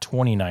Bears got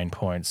 29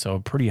 points, so a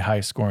pretty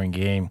high-scoring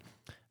game.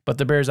 But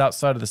the Bears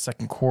outside of the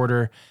second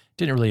quarter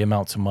didn't really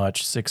amount to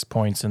much. 6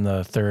 points in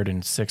the third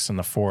and 6 in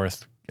the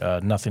fourth,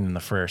 nothing in the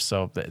first.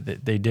 So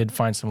they did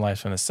find some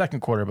life in the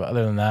second quarter, but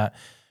other than that,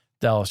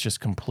 Dallas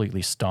just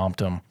completely stomped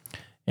them.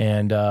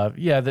 And,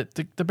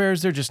 the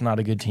Bears, they're just not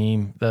a good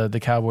team. The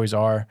Cowboys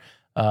are.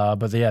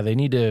 But they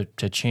need to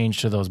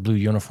change to those blue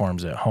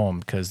uniforms at home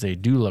because they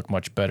do look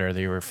much better.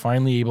 They were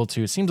finally able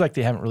to, it seems like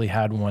they haven't really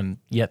had one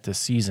yet this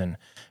season,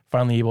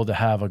 finally able to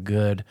have a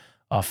good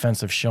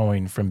offensive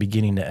showing from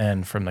beginning to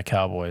end from the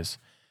Cowboys.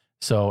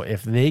 So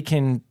if they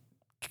can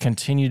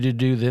continue to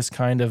do this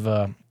kind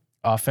of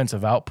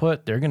offensive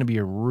output, they're going to be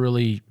a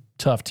really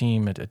tough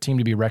team, a team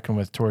to be reckoned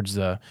with towards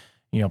the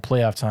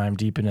playoff time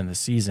deep into the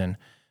season.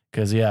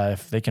 Because,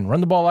 if they can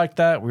run the ball like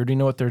that, we already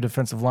know what their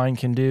defensive line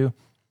can do.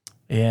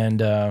 And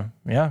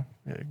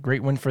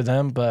great win for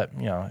them, but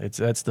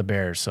that's the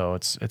Bears, so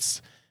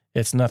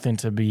it's nothing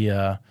to be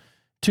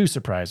too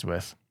surprised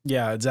with.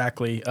 Yeah,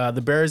 exactly.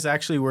 The Bears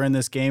actually were in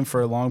this game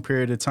for a long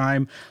period of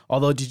time.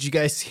 Although, did you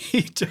guys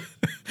see?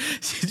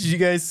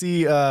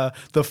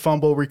 The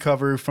fumble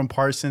recovery from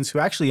Parsons, who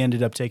actually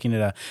ended up taking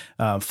it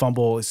a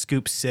fumble,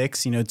 scoop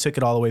 6? Took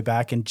it all the way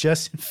back, and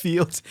Justin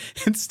Fields,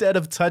 instead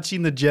of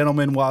touching the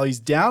gentleman while he's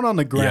down on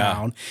the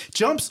ground,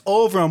 jumps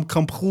over him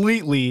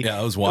completely.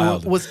 Yeah, it was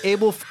wild. He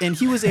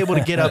was able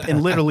to get up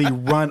and literally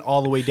run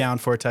all the way down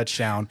for a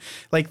touchdown.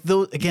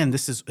 Again,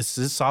 is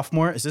this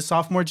sophomore? Is this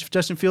sophomore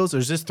Justin Fields, or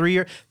is this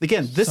 3-year?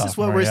 Again, this is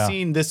what we're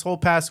seeing this whole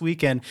past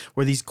weekend,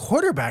 where these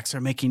quarterbacks are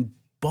making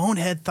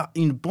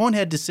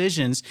bonehead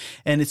decisions,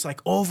 and it's like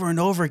over and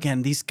over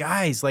again. These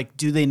guys,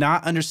 do they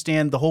not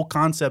understand the whole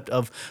concept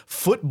of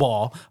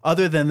football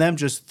other than them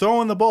just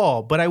throwing the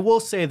ball? But I will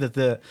say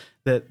that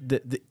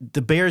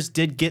the Bears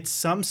did get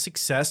some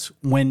success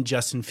when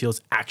Justin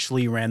Fields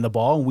actually ran the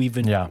ball. We've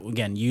been,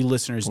 again, you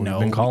listeners know.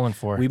 We've been calling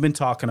for it. We've been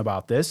talking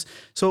about this.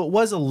 So it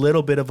was a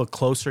little bit of a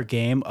closer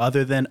game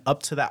other than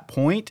up to that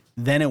point.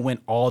 Then it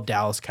went all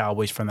Dallas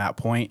Cowboys from that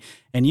point.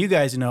 And you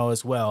guys know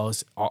as well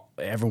as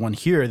everyone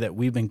here that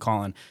we've been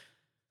calling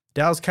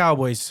Dallas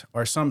Cowboys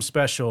are something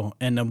special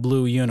in the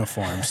blue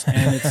uniforms.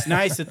 And it's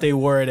nice that they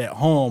wore it at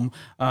home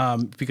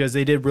because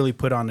they did really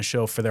put on a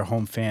show for their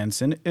home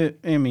fans. And,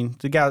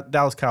 the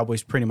Dallas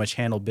Cowboys pretty much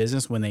handled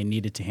business when they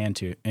needed to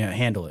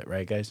handle it,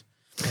 right, guys?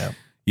 Yeah.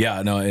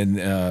 Yeah, no, and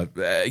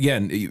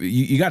again,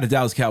 you got a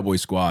Dallas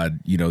Cowboys squad,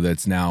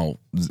 that's now,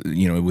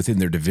 within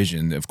their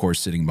division, of course,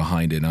 sitting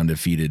behind an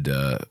undefeated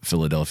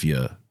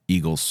Philadelphia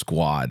Eagles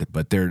squad,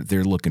 but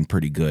they're looking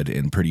pretty good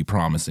and pretty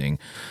promising.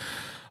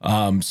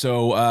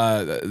 So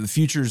the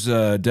future's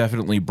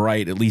definitely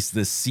bright. At least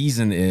this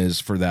season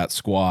is for that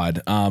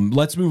squad.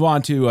 Let's move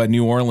on to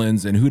New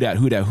Orleans and who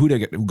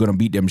gonna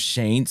beat them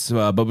Saints.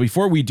 But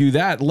before we do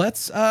that,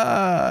 let's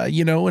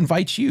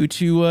invite you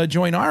to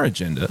join our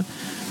agenda.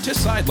 To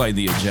sideline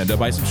the agenda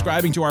by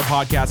subscribing to our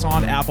podcast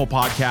on Apple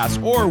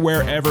Podcasts or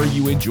wherever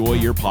you enjoy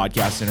your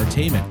podcast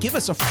entertainment. Give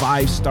us a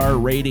 5-star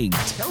rating.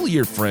 Tell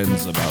your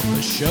friends about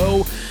the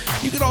show.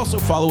 You can also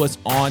follow us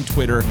on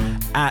Twitter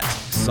at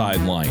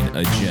Sideline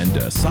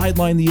Agenda.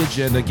 Sideline the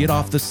agenda. Get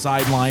off the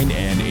sideline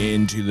and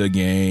into the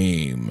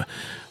game.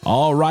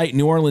 All right,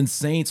 New Orleans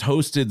Saints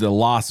hosted the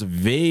Las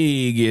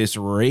Vegas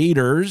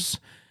Raiders.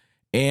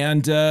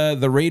 And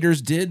the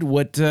Raiders did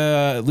what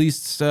at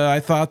least I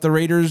thought the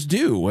Raiders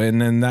do,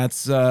 and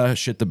that's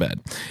shit the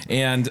bed.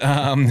 And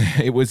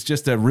it was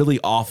just a really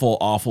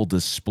awful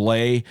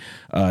display.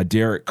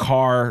 Derek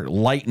Carr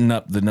lightened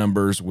up the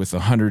numbers with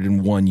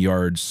 101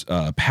 yards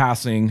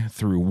passing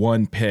through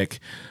one pick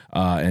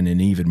and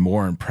an even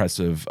more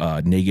impressive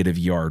negative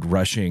yard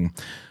rushing.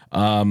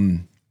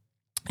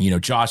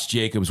 Josh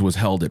Jacobs was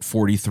held at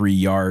 43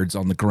 yards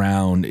on the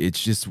ground. It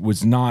just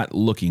was not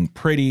looking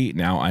pretty.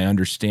 Now, I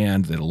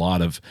understand that a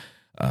lot of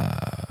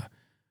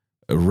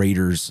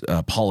Raiders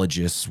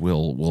apologists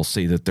will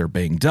say that they're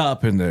banged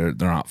up and they're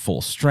not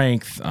full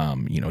strength.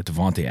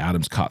 Devontae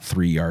Adams caught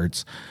 3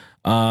 yards.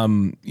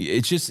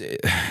 It's just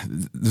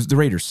the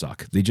Raiders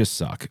suck. They just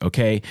suck.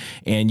 Okay.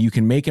 And you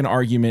can make an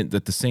argument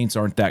that the Saints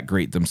aren't that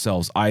great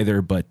themselves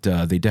either, but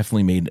they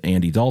definitely made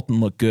Andy Dalton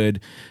look good,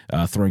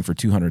 throwing for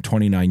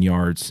 229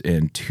 yards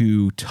and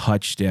 2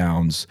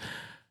 touchdowns.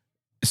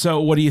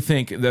 So what do you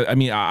think?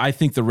 I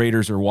think the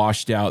Raiders are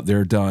washed out.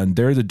 They're done.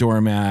 They're the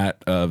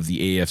doormat of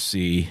the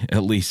AFC,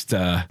 at least,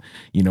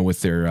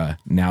 with their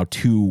now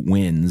 2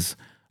 wins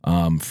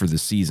for the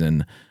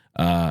season.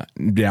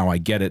 Now I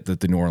get it that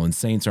the New Orleans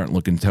Saints aren't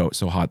looking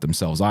so hot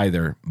themselves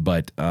either,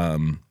 but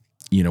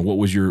what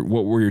were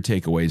your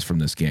takeaways from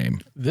this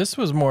game? This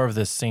was more of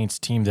the Saints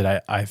team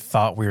that I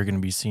thought we were going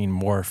to be seeing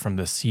more from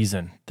this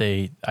season.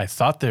 I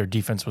thought their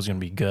defense was going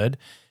to be good,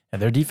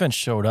 and their defense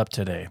showed up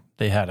today.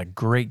 They had a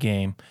great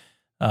game.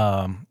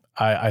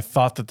 I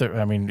thought that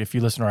if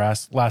you listen to our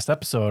last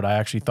episode, I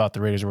actually thought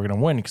the Raiders were going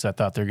to win because I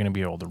thought they were going to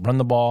be able to run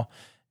the ball.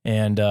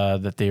 And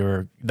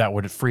that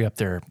would free up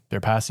their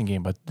passing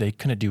game, but they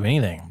couldn't do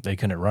anything. They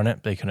couldn't run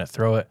it. They couldn't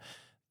throw it.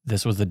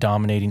 This was the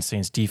dominating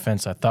Saints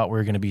defense I thought we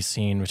were going to be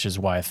seeing, which is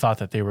why I thought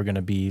that they were going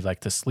to be like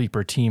the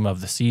sleeper team of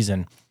the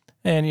season.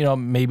 And,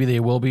 maybe they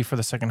will be for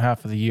the second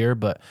half of the year,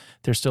 but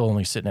they're still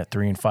only sitting at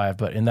 3-5.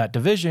 But in that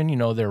division,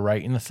 they're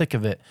right in the thick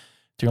of it.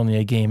 They're only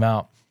a game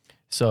out.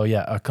 So,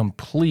 yeah, a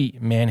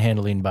complete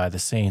manhandling by the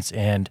Saints.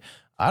 And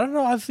I don't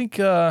know, I think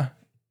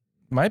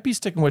might be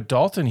sticking with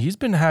Dalton. He's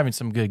been having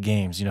some good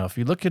games. If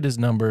you look at his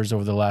numbers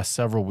over the last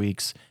several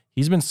weeks,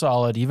 he's been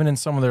solid. Even in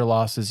some of their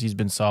losses, he's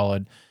been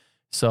solid.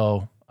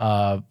 So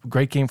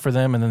great game for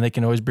them. And then they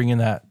can always bring in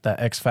that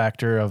X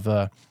factor of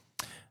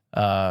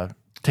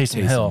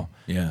Taysom Hill.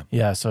 Yeah.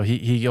 Yeah. So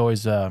he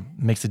always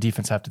makes the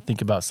defense have to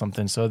think about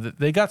something. So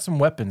they got some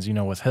weapons,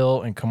 with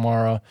Hill and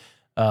Kamara.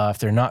 If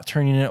they're not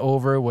turning it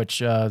over, which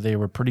they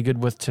were pretty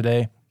good with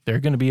today, they're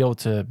going to be able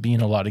to be in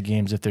a lot of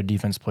games if their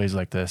defense plays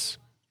like this.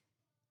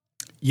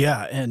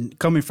 Yeah, and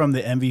coming from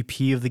the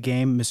MVP of the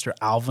game, Mr.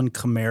 Alvin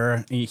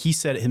Kamara, he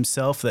said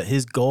himself that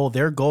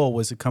their goal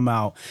was to come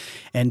out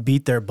and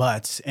beat their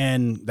butts,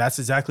 and that's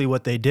exactly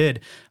what they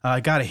did. I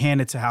got to hand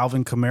it to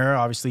Alvin Kamara.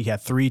 Obviously, he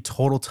had 3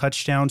 total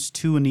touchdowns,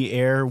 2 in the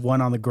air, 1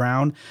 on the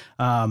ground.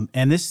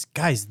 And this,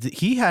 guys,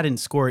 he hadn't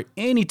scored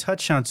any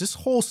touchdowns this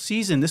whole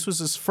season. This was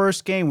his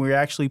first game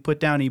where he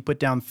put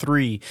down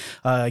 3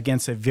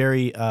 against a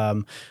very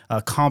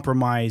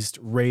compromised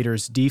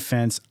Raiders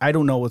defense. I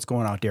don't know what's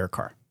going on with Derek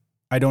Carr.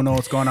 I don't know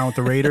what's going on with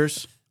the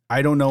Raiders.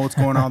 I don't know what's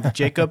going on with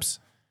Jacobs.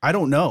 I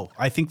don't know.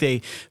 I think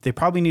they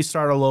probably need to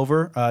start all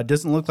over. It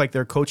doesn't look like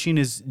their coaching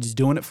is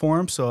doing it for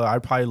them. So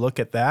I'd probably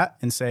look at that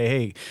and say,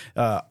 hey,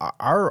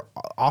 our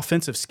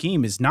offensive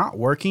scheme is not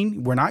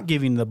working. We're not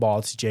giving the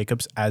ball to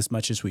Jacobs as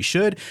much as we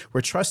should.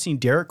 We're trusting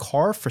Derek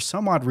Carr. For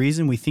some odd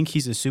reason, we think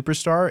he's a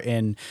superstar,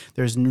 and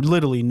there's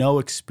literally no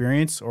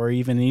experience or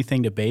even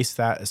anything to base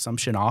that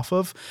assumption off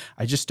of.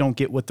 I just don't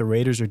get what the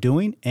Raiders are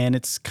doing, and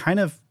it's kind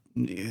of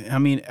I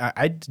mean,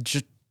 I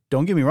just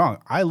don't get me wrong.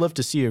 I love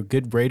to see a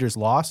good Raiders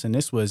loss, and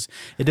it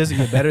doesn't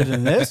get better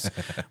than this.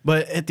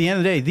 But at the end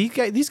of the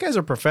day, these guys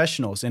are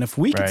professionals, and if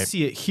we could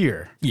see it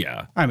here,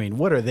 I mean,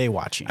 what are they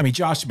watching? I mean,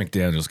 Josh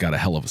McDaniels got a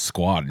hell of a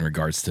squad in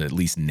regards to at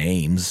least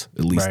names,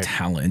 at least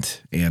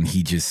talent, and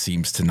he just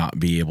seems to not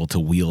be able to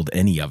wield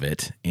any of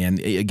it. And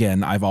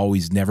again, I've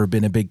always never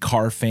been a big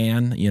Carr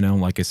fan. You know,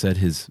 like I said,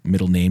 his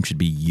middle name should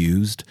be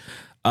used.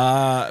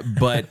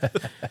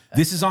 But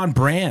this is on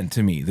brand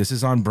to me. This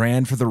is on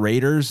brand for the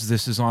Raiders.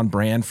 This is on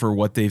brand for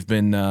what they've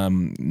been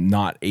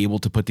not able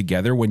to put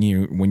together when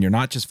you're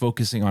not just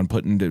focusing on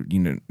putting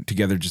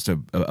together just a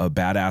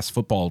badass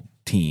football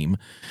team,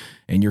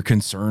 and you're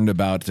concerned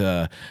about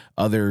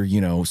other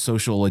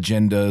social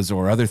agendas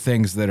or other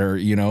things that are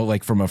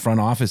like from a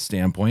front office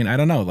standpoint. I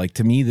don't know. Like,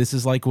 to me, this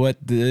is like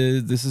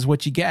this is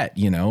what you get.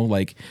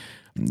 Like.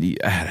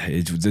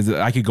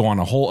 I could go on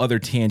a whole other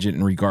tangent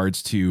in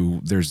regards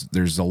to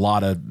there's a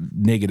lot of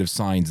negative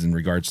signs in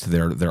regards to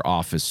their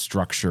office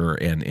structure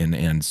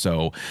and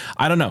so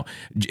I don't know.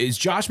 Is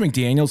Josh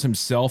McDaniels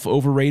himself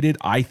overrated?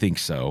 I think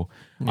so.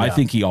 Yeah. I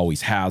think he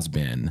always has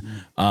been,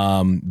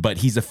 but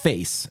he's a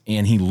face,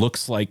 and he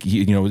looks like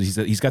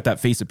he's got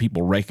that face that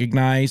people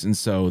recognize, and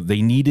so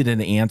they needed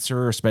an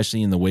answer,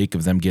 especially in the wake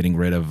of them getting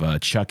rid of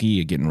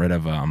Chucky, getting rid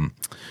of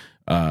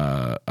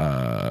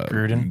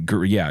Gruden.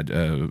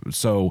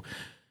 So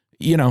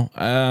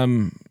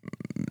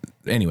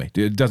anyway,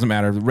 it doesn't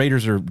matter. The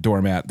Raiders are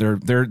doormat.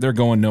 They're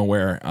going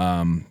nowhere.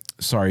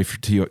 Sorry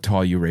to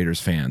all you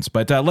Raiders fans.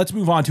 But let's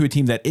move on to a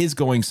team that is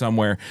going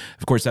somewhere.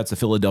 Of course, that's the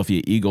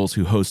Philadelphia Eagles,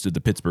 who hosted the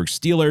Pittsburgh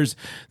Steelers.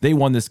 They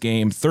won this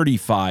game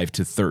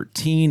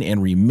 35-13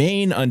 and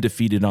remain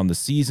undefeated on the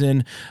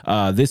season.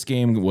 This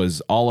game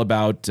was all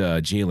about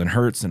Jalen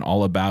Hurts and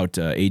all about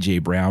A.J.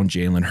 Brown.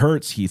 Jalen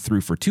Hurts, he threw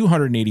for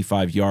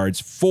 285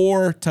 yards,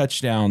 4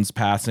 touchdowns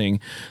passing.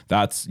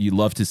 You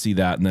love to see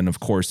that. And then, of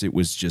course, it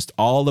was just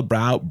all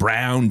about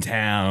Brown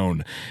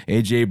Town.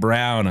 A.J.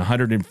 Brown,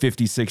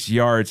 156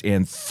 yards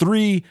and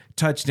 3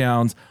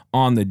 touchdowns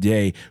on the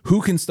day.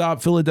 Who can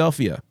stop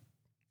Philadelphia?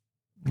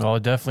 Well,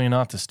 definitely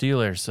not the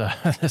Steelers.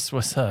 This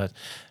was a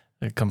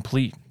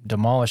complete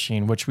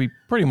demolishing, which we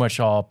pretty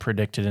much all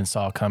predicted and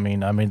saw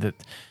coming. I mean, the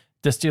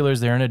Steelers,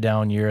 they're in a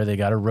down year. They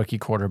got a rookie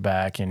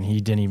quarterback, and he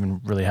didn't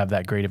even really have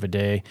that great of a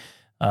day.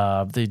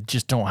 They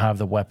just don't have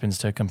the weapons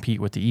to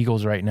compete with the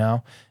Eagles right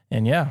now.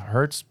 And yeah,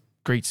 Hurts,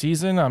 great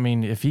season. I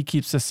mean, if he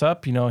keeps this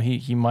up,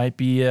 he might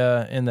be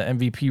in the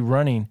MVP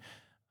running.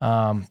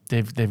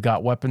 They've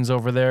got weapons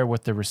over there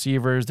with the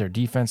receivers. Their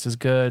defense is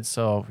good.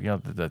 So,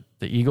 the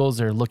Eagles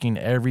are looking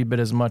every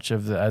bit as much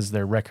as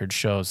their record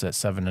shows at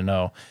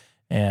 7-0.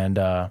 And,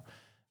 I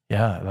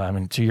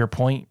mean, to your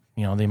point,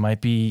 they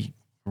might be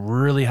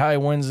really high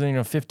wins,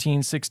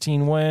 15,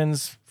 16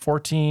 wins,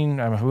 14.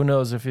 I mean, who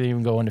knows if they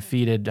even go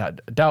undefeated?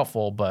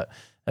 Doubtful, but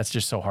that's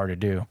just so hard to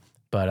do.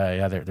 But,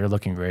 they're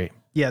looking great.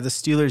 Yeah, the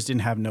Steelers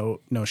didn't have no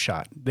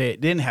shot. They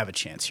didn't have a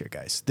chance here,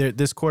 guys.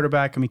 This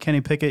quarterback, I mean, Kenny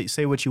Pickett,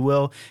 say what you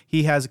will,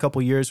 he has a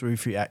couple years where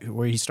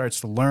he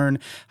starts to learn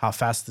how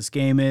fast this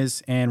game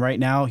is, and right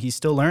now he's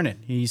still learning.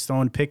 He's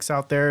throwing picks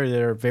out there that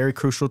are very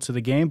crucial to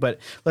the game, but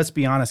let's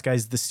be honest,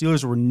 guys, the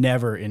Steelers were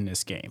never in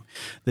this game.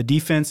 The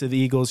defense of the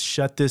Eagles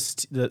shut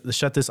this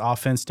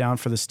offense down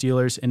for the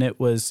Steelers, and it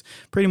was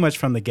pretty much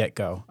from the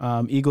get-go.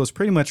 Eagles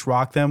pretty much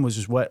rocked them, which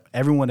is what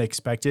everyone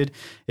expected.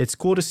 It's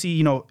cool to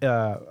see,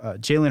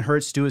 Jalen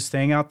Hurts do his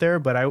thing out there,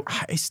 but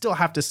I still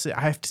have to say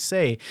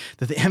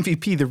that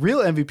the real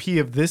MVP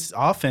of this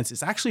offense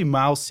is actually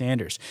Miles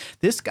Sanders.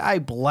 This guy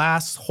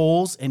blasts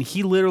holes, and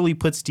he literally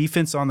puts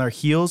defense on their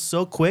heels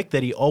so quick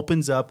that he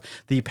opens up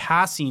the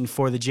passing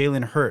for the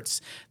Jalen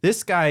Hurts.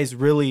 This guy he's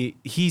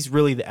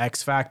really the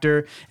X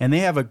factor, and they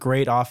have a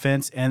great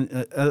offense,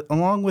 and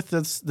along with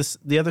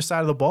the other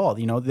side of the ball,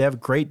 they have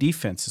great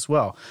defense as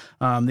well.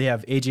 They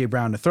have A.J.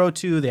 Brown to throw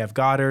to. They have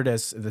Goddard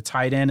as the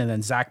tight end, and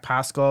then Zach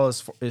Pascal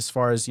as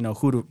far as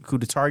who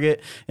to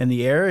target in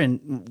the air.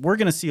 And we're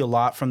going to see a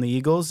lot from the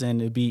Eagles, and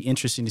it'd be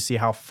interesting to see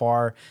how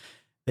far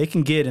they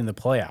can get in the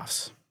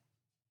playoffs.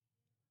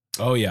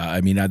 Oh yeah,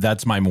 I mean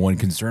that's my one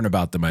concern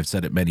about them. I've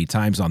said it many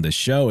times on this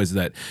show is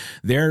that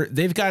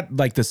they've got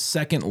like the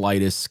second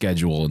lightest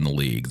schedule in the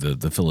league,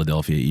 the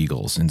Philadelphia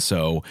Eagles, and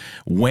so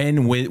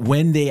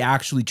when they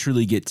actually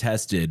truly get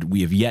tested,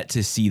 we have yet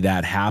to see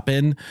that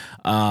happen.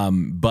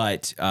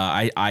 But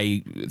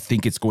I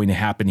think it's going to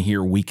happen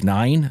here, week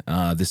 9.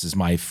 This is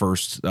my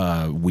first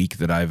week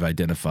that I've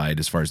identified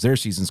as far as their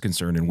season's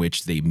concerned, in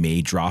which they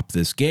may drop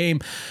this game.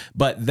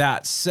 But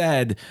that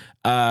said,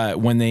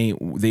 when they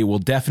will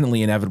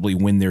definitely inevitably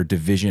win their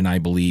division, I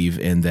believe,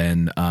 and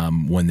then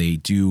when they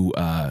do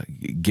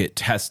get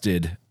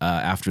tested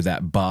after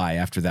that bye,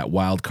 after that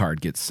wild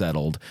card gets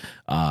settled,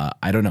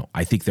 I don't know.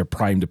 I think they're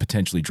primed to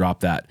potentially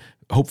drop that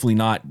hopefully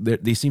not.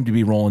 They seem to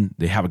be rolling.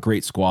 They have a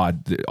great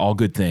squad. All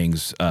good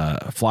things.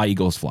 Fly,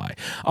 Eagles, fly.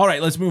 All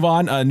right, let's move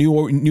on.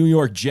 New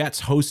York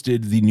Jets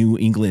hosted the New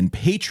England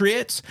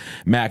Patriots.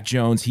 Mac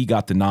Jones, he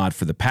got the nod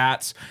for the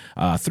Pats.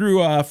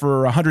 Threw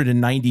for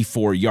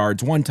 194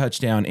 yards, 1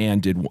 touchdown,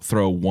 and did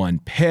throw 1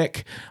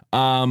 pick.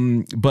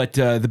 But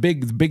the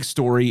big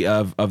story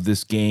of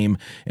this game,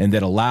 and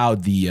that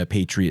allowed the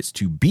Patriots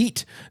to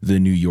beat the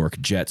New York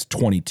Jets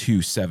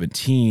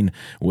 22-17,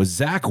 was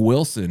Zach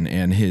Wilson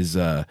and his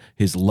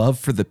love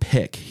for the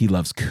pick. He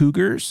loves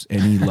Cougars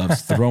and he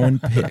loves throwing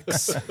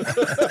picks.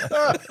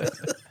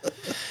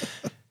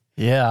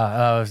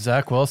 Yeah,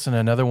 Zach Wilson,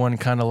 another one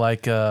kind of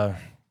like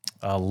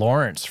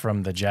Lawrence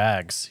from the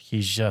Jags.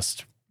 He's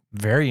just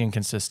very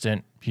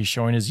inconsistent. He's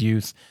showing his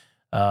youth.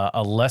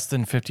 A less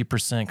than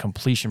 50%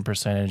 completion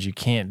percentage. You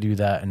can't do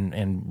that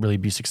and really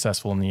be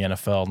successful in the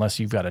NFL unless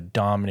you've got a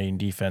dominating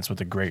defense with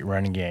a great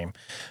running game.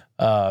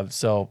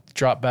 So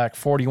dropped back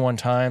 41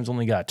 times,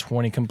 only got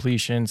 20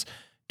 completions,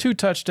 2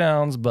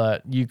 touchdowns,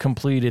 but you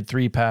completed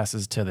 3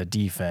 passes to the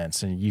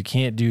defense, and you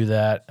can't do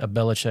that. A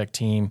Belichick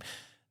team,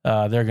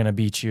 they're going to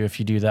beat you if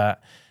you do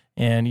that.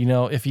 And,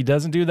 if he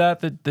doesn't do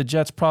that, the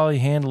Jets probably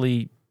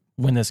handily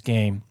win this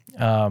game.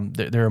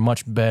 They're a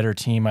much better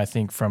team, I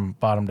think, from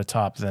bottom to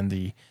top than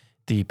the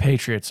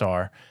Patriots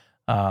are.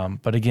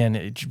 But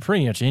again,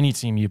 pretty much any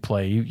team you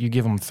play, you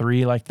give them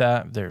 3 like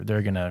that, they're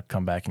going to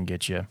come back and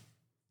get you.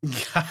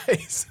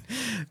 Guys,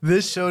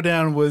 this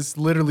showdown was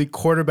literally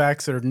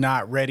quarterbacks that are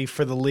not ready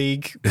for the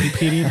league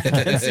competing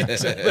against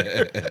each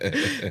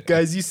other.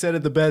 Guys, you said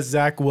it the best.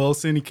 Zach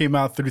Wilson, he came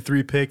out through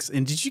 3 picks.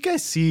 And did you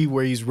guys see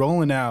where he's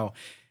rolling out?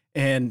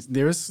 And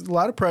there's a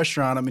lot of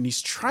pressure on him, and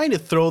he's trying to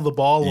throw the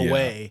ball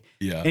away.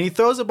 Yeah. And he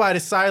throws it by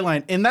the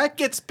sideline, and that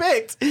gets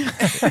picked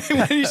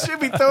when he should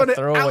be throwing it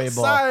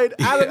outside,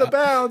 out of the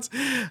bounds.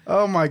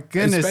 Oh, my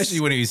goodness. Especially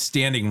when he's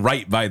standing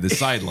right by the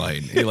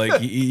sideline.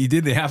 He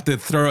didn't have to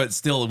throw it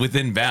still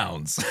within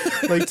bounds.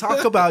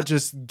 Talk about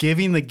just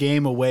giving the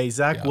game away.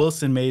 Zach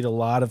Wilson made a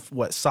lot of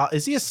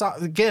is he a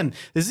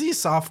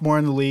sophomore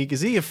in the league?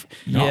 Is he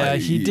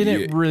he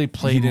didn't really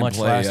play much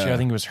last year. I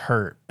think he was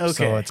hurt. Okay.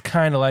 So it's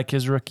kind of like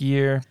his rookie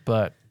year,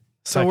 but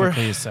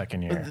technically his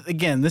second year.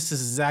 Again, this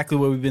is exactly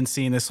what we've been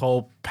seeing this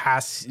whole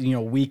past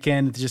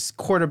weekend. Just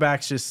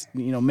quarterbacks just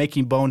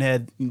making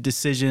bonehead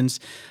decisions.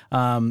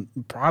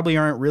 Probably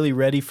aren't really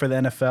ready for the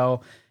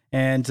NFL.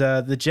 And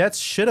the Jets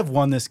should have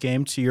won this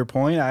game. To your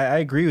point, I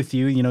agree with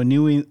you.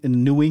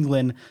 New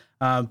England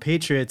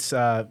Patriots.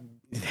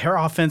 Their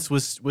offense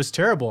was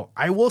terrible.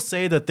 I will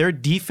say that their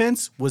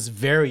defense was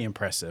very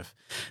impressive.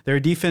 Their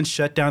defense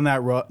shut down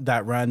that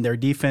run. Their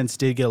defense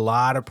did get a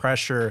lot of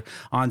pressure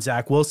on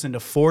Zach Wilson to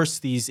force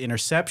these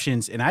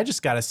interceptions. And I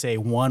just got to say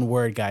one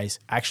word, guys.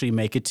 Actually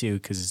make it 2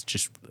 because it's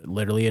just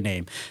literally a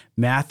name.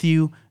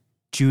 Matthew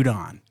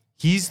Judon.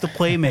 He's the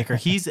playmaker.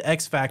 He's the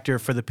X factor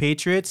for the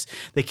Patriots.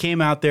 They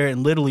came out there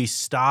and literally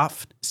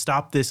stopped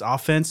this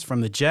offense from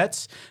the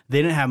Jets.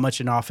 They didn't have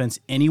much in offense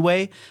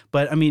anyway.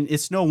 But, I mean,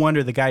 it's no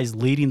wonder the guy's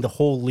leading the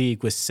whole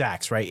league with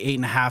sacks, right?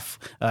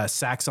 8.5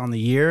 sacks on the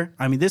year.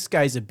 I mean, this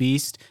guy's a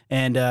beast.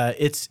 And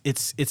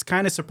it's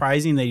kind of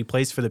surprising that he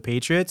plays for the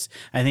Patriots.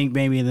 I think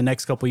maybe in the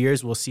next couple of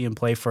years we'll see him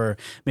play for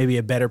maybe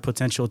a better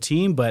potential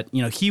team. But,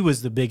 he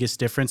was the biggest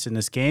difference in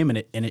this game,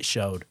 and it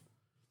showed.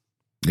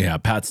 Yeah,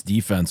 Pat's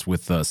defense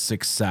with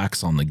 6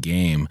 sacks on the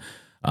game.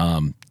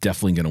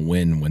 Definitely going to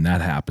win when that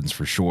happens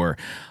for sure.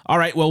 All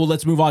right, well,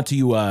 let's move on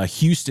to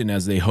Houston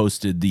as they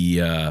hosted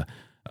the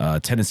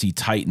Tennessee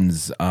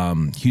Titans.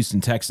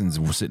 Houston Texans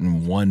were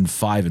sitting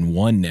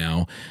 1-5-1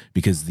 now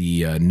because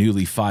the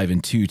newly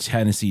 5-2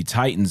 Tennessee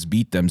Titans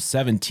beat them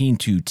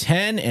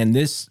 17-10. And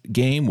this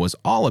game was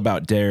all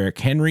about Derrick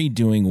Henry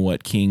doing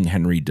what King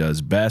Henry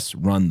does best: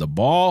 run the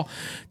ball.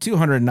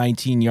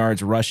 219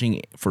 yards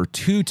rushing for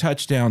 2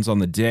 touchdowns on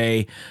the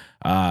day.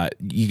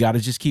 You got to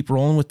just keep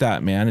rolling with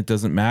that, man. It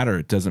doesn't matter.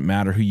 It doesn't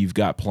matter who you've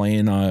got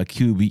playing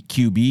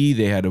QB.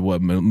 They had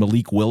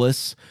Malik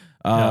Willis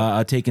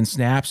taking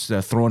snaps,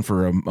 throwing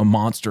for a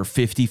monster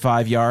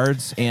 55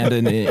 yards and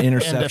an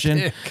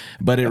interception.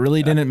 But it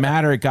really didn't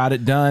matter. It got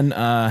it done.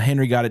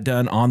 Henry got it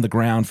done on the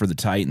ground for the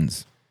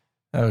Titans.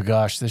 Oh,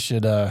 gosh. This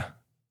should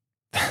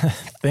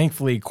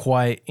thankfully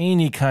quiet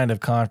any kind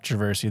of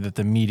controversy that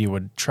the media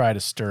would try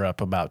to stir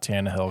up about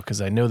Tannehill,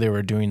 because I know they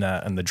were doing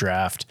that in the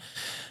draft.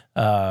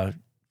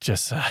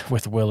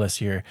 With Willis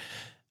here.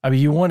 I mean,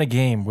 you won a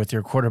game with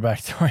your quarterback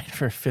throwing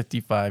for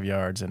 55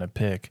 yards and a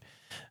pick.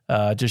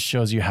 Just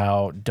shows you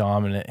how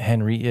dominant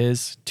Henry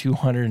is.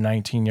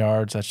 219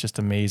 yards. That's just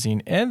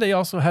amazing. And they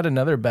also had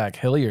another back,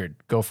 Hilliard,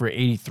 go for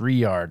 83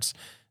 yards.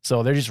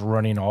 So they're just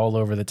running all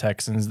over the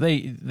Texans.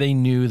 They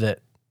knew that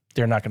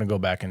they're not going to go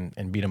back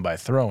and beat them by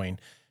throwing.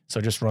 So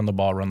just run the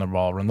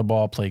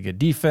ball, play good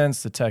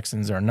defense. The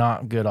Texans are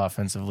not good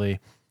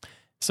offensively.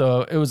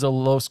 So it was a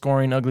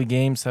low-scoring, ugly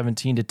game,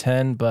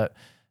 17-10, but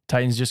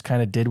Titans just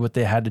kind of did what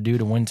they had to do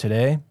to win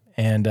today,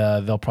 and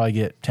they'll probably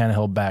get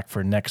Tannehill back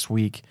for next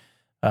week.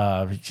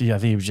 I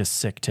think he was just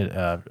sick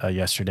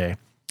yesterday.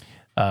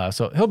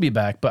 So he'll be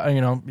back, but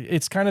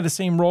it's kind of the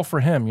same role for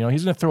him.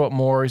 He's going to throw it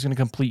more, he's going to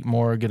complete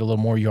more, get a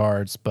little more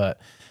yards, but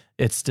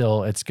it's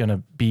going to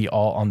be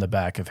all on the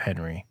back of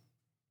Henry.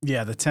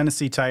 Yeah, the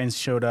Tennessee Titans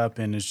showed up,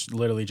 and it's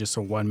literally just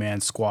a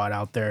one-man squad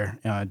out there.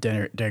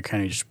 Derrick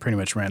Henry just pretty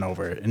much ran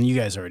over it, and you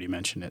guys already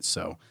mentioned it,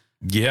 so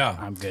yeah,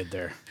 I'm good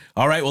there.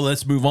 All right, well,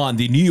 let's move on.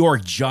 The New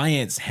York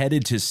Giants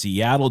headed to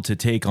Seattle to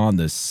take on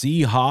the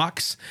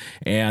Seahawks,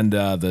 and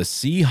the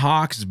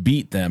Seahawks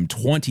beat them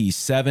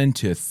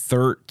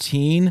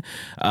 27-13.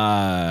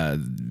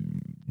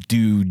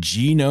 Do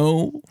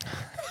Geno,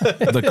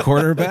 the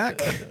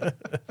quarterback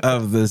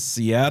of the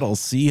Seattle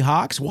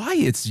Seahawks, why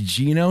it's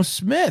Geno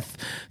Smith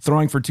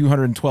throwing for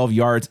 212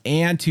 yards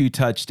and 2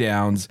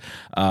 touchdowns,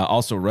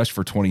 also rushed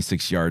for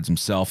 26 yards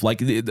himself. Like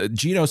the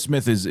Geno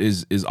Smith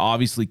is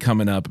obviously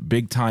coming up,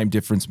 big time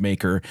difference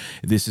maker.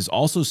 This is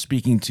also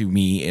speaking to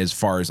me, as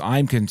far as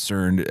I'm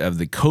concerned, of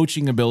the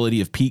coaching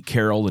ability of Pete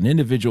Carroll, an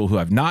individual who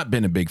I've not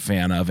been a big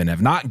fan of and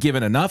have not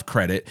given enough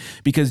credit,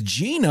 because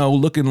Geno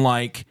looking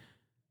like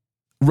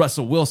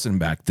Russell Wilson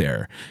back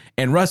there,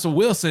 and Russell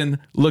Wilson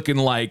looking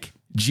like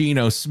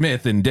Geno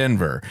Smith in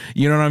Denver.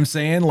 You know what I'm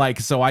saying? Like,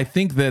 so I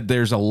think that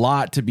there's a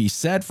lot to be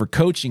said for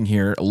coaching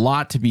here, a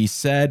lot to be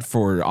said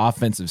for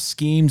offensive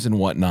schemes and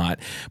whatnot,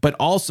 but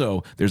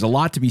also there's a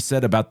lot to be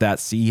said about that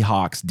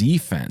Seahawks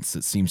defense.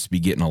 It seems to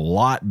be getting a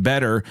lot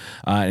better,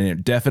 and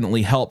it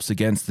definitely helps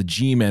against the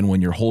G-men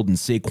when you're holding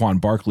Saquon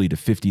Barkley to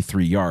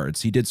 53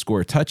 yards. He did score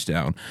a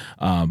touchdown,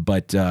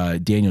 but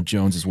Daniel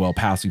Jones as well,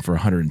 passing for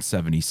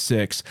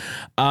 176.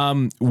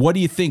 What do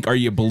you think? Are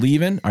you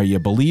believing? Are you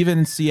believing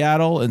in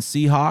Seattle and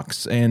Seahawks,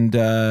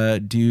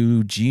 and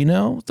do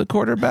Geno, the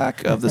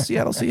quarterback of the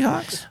Seattle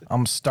Seahawks?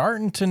 I'm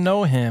starting to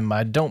know him.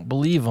 I don't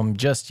believe him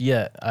just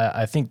yet.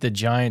 I think the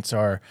Giants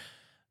are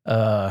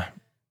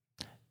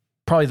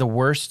probably the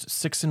worst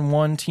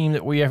 6-1 team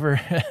that we ever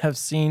have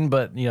seen,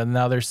 but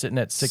now they're sitting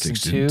at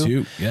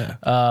 6-2. Yeah.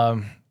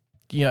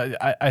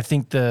 I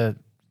think to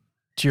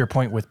your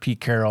point with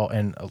Pete Carroll,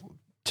 and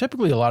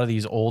typically a lot of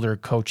these older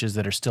coaches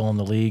that are still in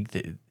the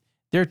league,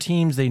 their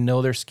teams, they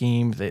know their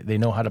scheme, they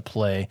know how to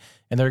play,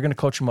 and they're going to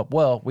coach them up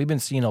well. We've been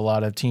seeing a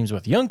lot of teams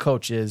with young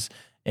coaches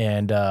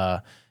and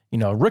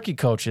rookie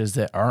coaches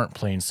that aren't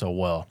playing so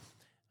well,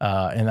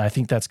 and I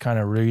think that's kind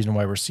of the reason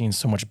why we're seeing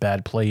so much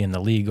bad play in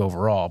the league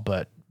overall.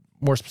 But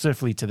more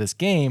specifically to this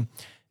game,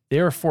 they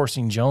were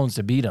forcing Jones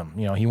to beat him.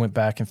 He went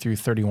back and threw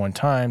 31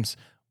 times,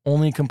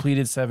 only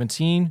completed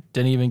 17,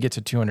 didn't even get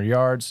to 200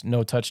 yards,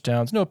 no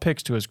touchdowns, no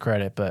picks to his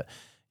credit, but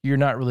you're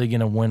not really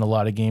going to win a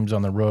lot of games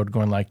on the road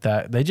going like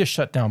that. They just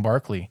shut down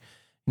Barkley.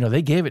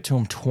 They gave it to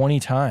him 20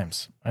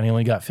 times, and he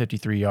only got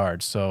 53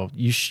 yards. So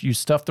you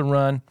stuff the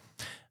run.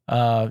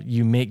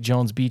 You make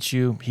Jones beat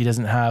you. He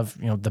doesn't have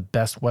the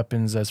best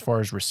weapons as far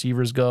as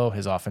receivers go.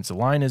 His offensive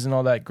line isn't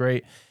all that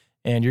great,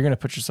 and you're going to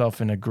put yourself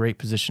in a great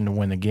position to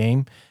win the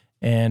game.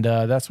 And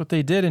that's what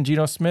they did. And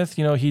Geno Smith,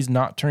 he's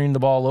not turning the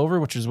ball over,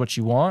 which is what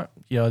you want.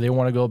 They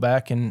want to go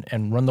back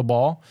and run the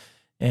ball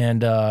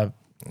and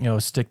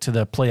stick to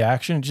the play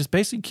action and just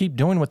basically keep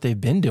doing what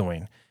they've been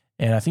doing.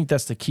 And I think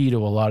that's the key to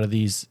a lot of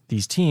these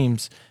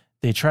teams.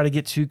 They try to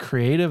get too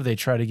creative. They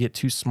try to get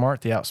too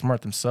smart. They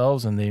outsmart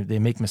themselves, and they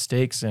make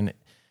mistakes. And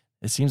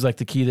it seems like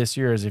the key this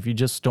year is if you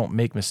just don't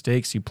make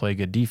mistakes, you play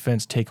good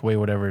defense, take away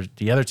whatever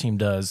the other team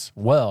does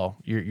well,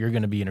 you're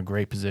going to be in a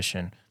great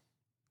position.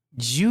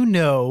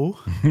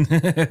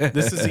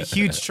 This is a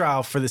huge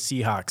trial for the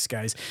Seahawks,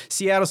 guys.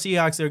 Seattle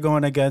Seahawks, they're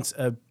going against,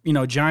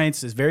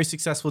 Giants, is a very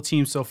successful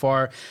team so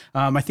far.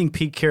 I think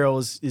Pete Carroll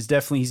is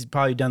definitely, he's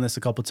probably done this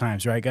a couple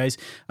times, right, guys?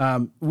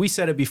 We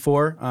said it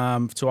before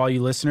to all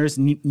you listeners.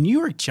 New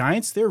York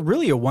Giants, they're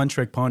really a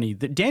one-trick pony.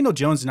 Daniel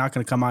Jones is not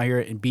going to come out here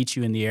and beat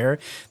you in the air.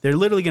 They're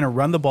literally going to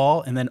run the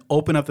ball and then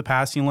open up the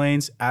passing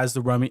lanes as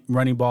the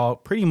running ball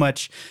pretty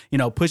much,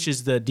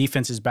 pushes the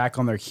defenses back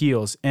on their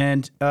heels.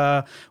 And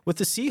with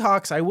the Seahawks,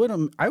 I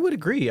would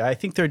agree. I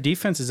think their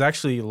defense is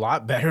actually a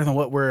lot better than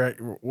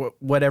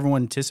what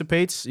everyone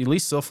anticipates, at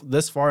least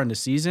this far in the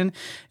season.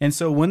 And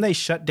so when they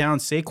shut down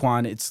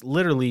Saquon, it's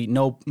literally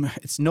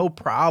no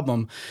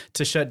problem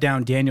to shut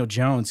down Daniel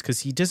Jones,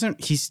 because he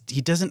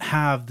doesn't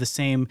have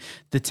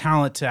the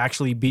talent to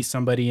actually beat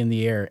somebody in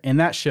the air, and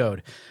that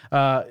showed.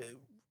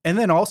 And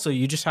then also,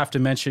 you just have to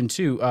mention,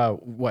 too,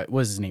 what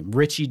was his name?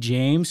 Richie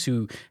James,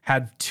 who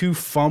had 2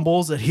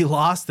 fumbles that he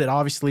lost that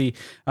obviously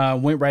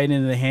went right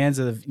into the hands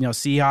of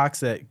Seahawks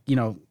that,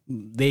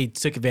 they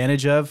took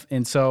advantage of.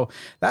 And so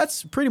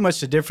that's pretty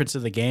much the difference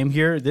of the game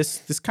here.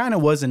 This kind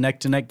of was a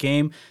neck-to-neck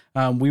game.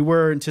 We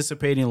were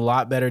anticipating a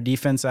lot better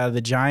defense out of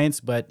the Giants,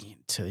 but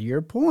to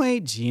your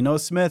point, Geno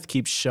Smith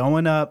keeps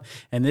showing up,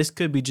 and this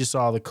could be just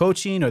all the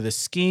coaching or the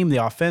scheme, the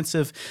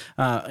offensive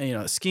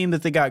scheme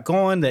that they got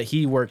going that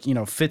he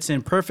fits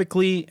in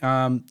perfectly.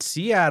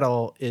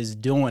 Seattle is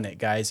doing it,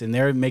 guys, and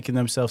they're making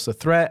themselves a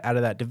threat out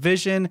of that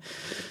division.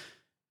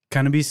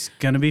 Gonna be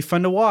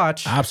fun to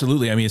watch.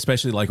 Absolutely. I mean,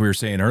 especially like we were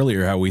saying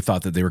earlier, how we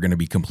thought that they were going to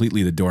be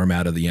completely the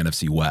doormat of the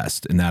NFC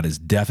West, and that is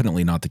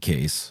definitely not the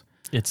case.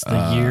 It's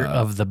the year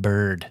of the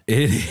bird.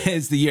 It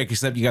is the year,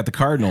 except you got the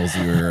Cardinals.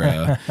 You're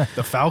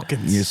the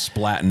Falcons. You're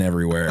splatting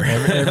everywhere.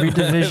 Every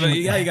division.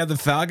 Yeah, you got the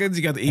Falcons,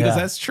 you got the Eagles.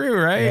 Yeah. That's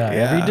true, right? Yeah,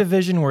 every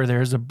division where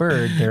there's a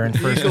bird, they're in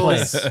first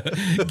place.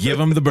 Give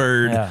them the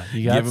bird. Yeah,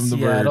 you got Give them the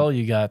Seattle, bird.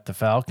 you got the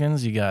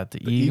Falcons, you got the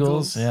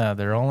Eagles. Yeah,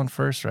 they're all in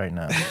first right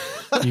now.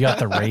 You got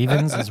the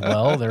Ravens as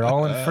well. They're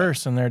all in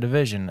first in their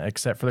division,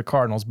 except for the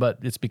Cardinals, but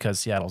it's because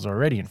Seattle's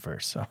already in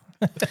first. So,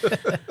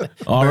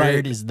 all right,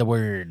 bird is the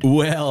word.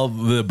 Well,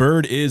 the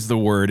bird is the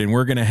word, and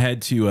we're going to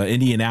head to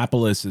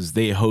Indianapolis as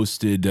they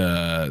hosted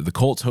the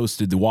Colts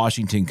hosted the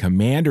Washington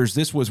Commanders.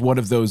 This was one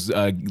of those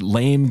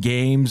lame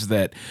games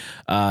that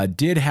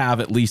did have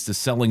at least a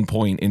selling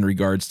point in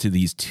regards to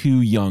these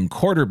two young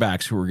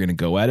quarterbacks who were going to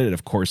go at it.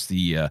 Of course,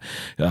 the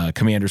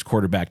Commanders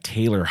quarterback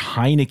Taylor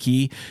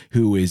Heineke,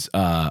 who is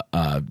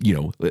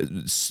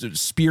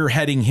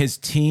spearheading his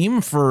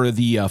team for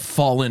the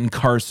fallen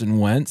Carson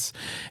Wentz,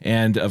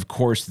 and of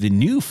course the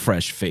new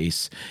fresh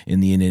face in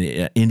the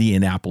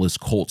Indianapolis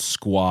Colts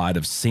squad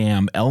of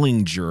Sam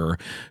Ehlinger,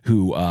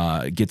 who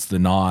gets the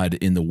nod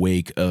in the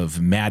wake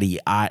of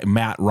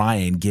Matt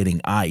Ryan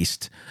getting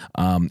iced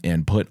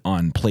and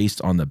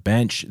placed on the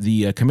bench.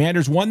 The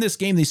Commanders won this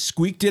game. They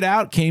squeaked it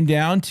out, came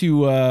down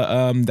to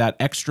that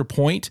extra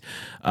point,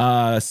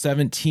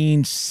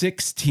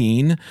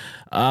 17-16.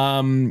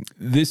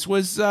 This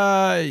was,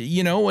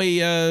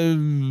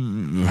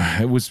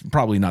 it was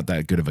probably not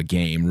that good of a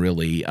game,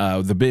 really.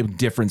 The big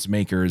difference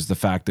maker is the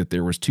fact that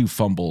there was two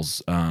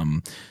fumbles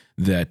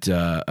that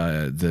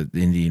the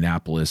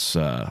Indianapolis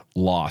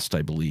lost,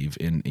 I believe,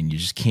 and you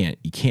just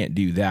can't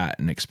do that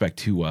and expect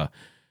to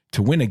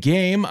win a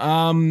game.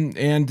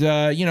 Heineke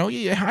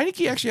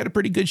actually had a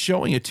pretty good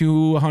showing at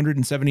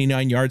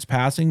 279 yards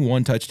passing,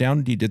 one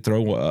touchdown. He did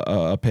throw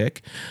a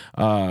pick,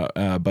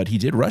 but he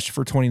did rush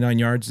for 29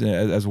 yards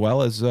as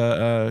well as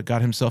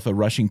got himself a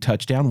rushing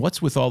touchdown. What's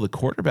with all the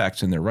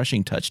quarterbacks and their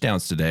rushing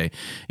touchdowns today?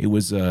 It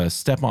was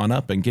step on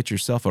up and get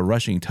yourself a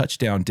rushing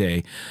touchdown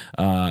day.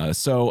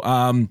 What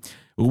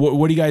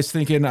are you guys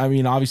thinking? I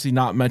mean, obviously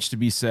not much to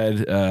be said.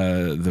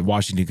 The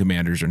Washington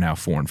Commanders are now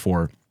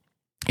 4-4.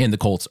 And the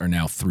Colts are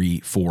now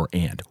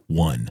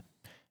 3-4-1.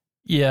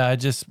 Yeah, I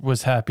just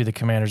was happy the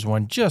Commanders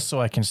won, just so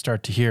I can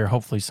start to hear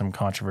hopefully some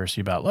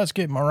controversy about let's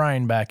get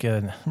Ryan back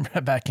in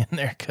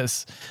there,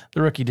 because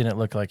the rookie didn't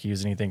look like he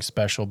was anything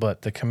special.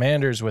 But the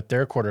Commanders with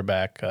their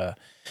quarterback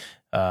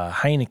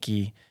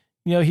Heineke,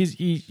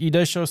 he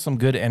does show some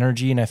good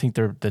energy, and I think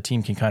the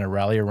team can kind of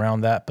rally around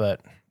that.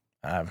 But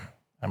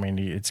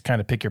it's kind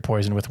of pick your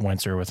poison with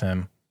Wentz or with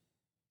him.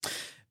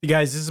 You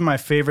guys, this is my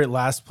favorite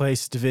last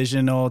place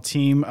divisional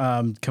team.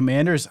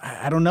 Commanders,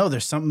 I don't know.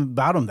 There's something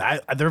about them.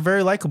 They're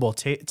very likable.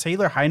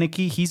 Taylor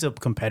Heineke, he's a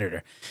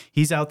competitor.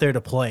 He's out there to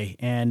play.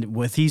 And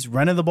with he's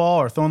running the ball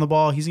or throwing the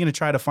ball, he's going to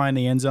try to find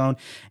the end zone.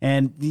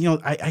 And,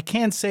 I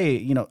can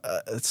say,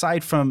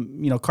 aside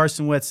from,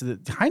 Carson Wentz,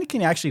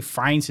 Heineke actually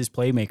finds his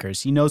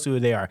playmakers. He knows who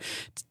they are.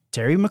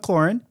 Terry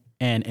McLaurin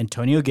and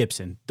Antonio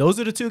Gibson. Those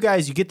are the two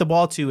guys you get the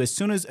ball to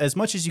as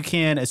much as you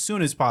can, as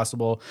soon as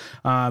possible.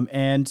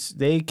 And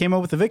they came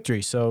up with a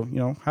victory. So,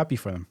 happy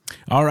for them.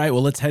 All right,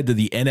 well, let's head to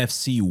the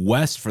NFC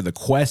West for the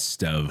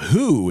quest of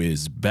who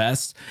is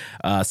best.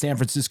 San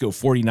Francisco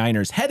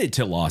 49ers headed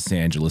to Los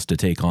Angeles to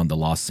take on the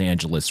Los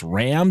Angeles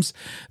Rams.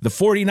 The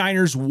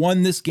 49ers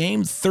won this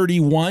game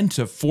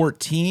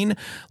 31-14.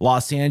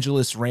 Los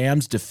Angeles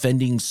Rams,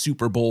 defending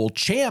Super Bowl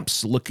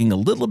champs, looking a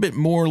little bit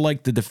more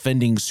like the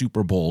defending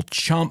Super Bowl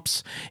chumps.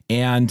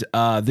 And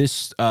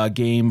this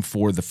game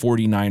for the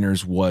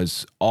 49ers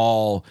was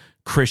all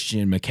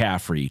Christian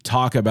McCaffrey.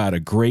 Talk about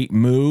a great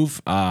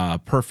move,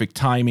 perfect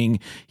timing.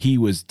 He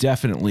was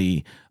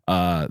definitely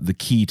the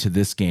key to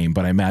this game,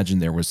 but I imagine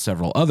there was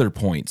several other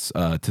points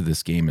to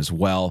this game as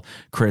well.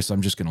 Chris,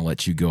 I'm just going to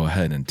let you go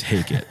ahead and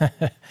take it.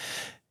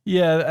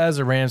 Yeah, as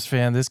a Rams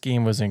fan, this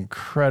game was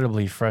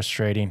incredibly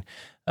frustrating.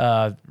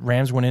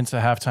 Rams went into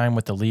halftime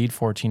with the lead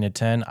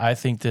 14-10. I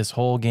think this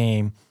whole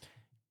game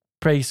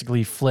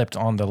basically flipped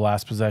on the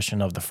last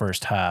possession of the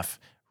first half.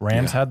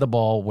 Rams had the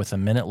ball with a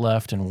minute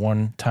left and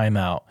one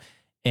timeout,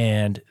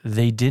 and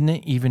they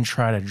didn't even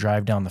try to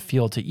drive down the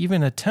field to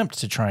even attempt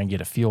to try and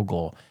get a field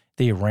goal.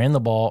 They ran the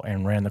ball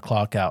and ran the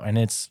clock out, and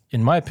it's,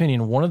 in my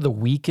opinion, one of the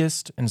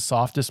weakest and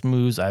softest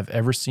moves I've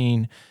ever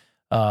seen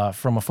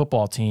from a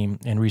football team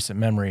in recent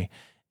memory.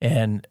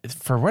 And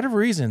for whatever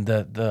reason,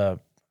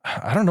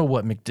 I don't know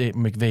what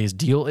McVay's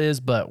deal is,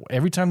 but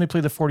every time they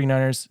play the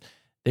 49ers,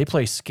 they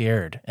play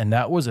scared, and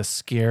that was a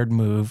scared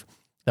move.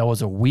 That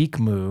was a weak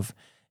move,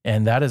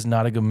 and that is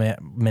not a good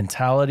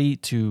mentality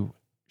to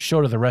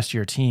show to the rest of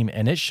your team,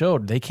 and it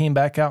showed. They came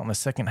back out in the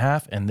second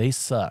half, and they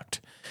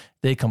sucked.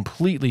 They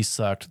completely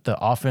sucked. The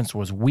offense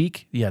was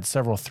weak. You had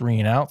several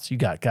 3-and-outs. You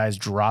got guys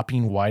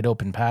dropping wide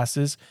open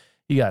passes.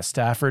 You got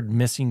Stafford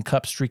missing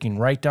Kupp streaking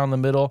right down the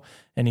middle,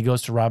 and he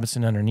goes to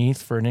Robinson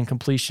underneath for an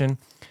incompletion.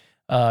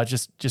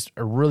 Just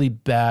a really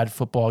bad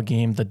football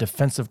game. The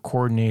defensive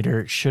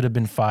coordinator should have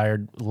been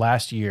fired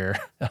last year.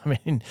 I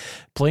mean,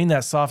 playing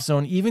that soft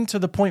zone, even to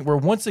the point where,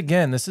 once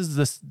again,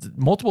 this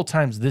multiple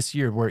times this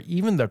year, where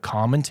even the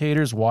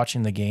commentators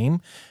watching the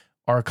game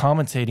are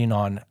commentating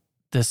on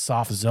this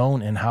soft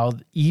zone and how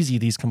easy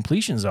these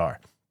completions are.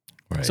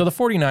 Right. So the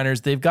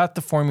 49ers, they've got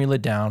the formula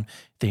down.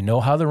 They know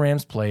how the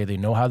Rams play. They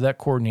know how that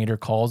coordinator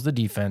calls the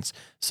defense.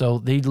 So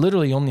they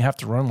literally only have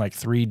to run like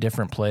 3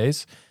 different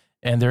plays,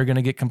 and they're going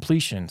to get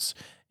completions,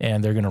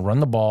 and they're going to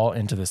run the ball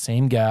into the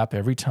same gap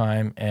every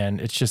time.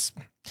 And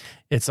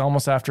it's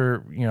almost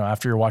after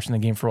you're watching the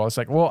game for a while, it's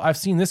like, well, I've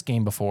seen this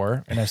game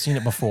before, and I've seen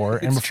it before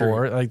and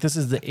before. True. Like, this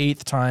is the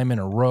 8th time in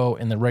a row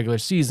in the regular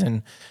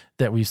season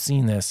that we've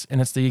seen this, and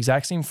it's the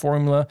exact same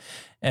formula.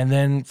 And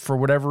then for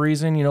whatever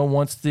reason,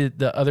 once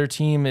the other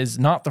team is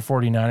not the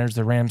 49ers,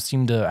 the Rams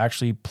seem to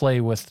actually play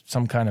with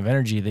some kind of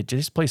energy. They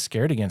just play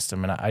scared against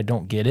them, and I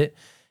don't get it.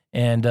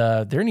 And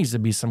there needs to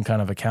be some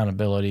kind of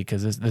accountability,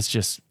 because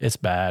it's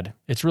bad.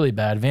 It's really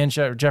bad. Van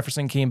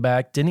Jefferson came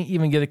back, didn't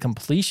even get a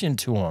completion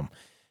to him,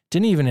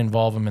 didn't even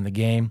involve him in the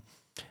game.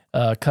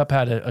 Kupp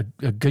had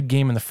a good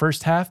game in the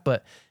first half,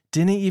 but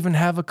didn't even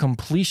have a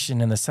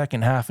completion in the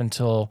second half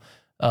until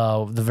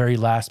the very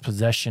last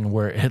possession,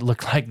 where it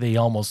looked like they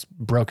almost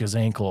broke his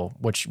ankle,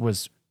 which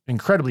was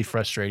incredibly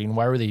frustrating.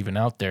 Why were they even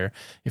out there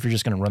if you're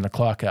just going to run the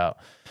clock out?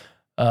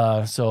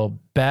 So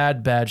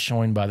bad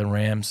showing by the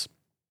Rams.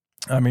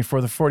 I mean, for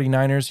the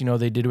 49ers,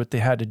 they did what they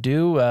had to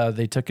do.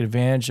 They took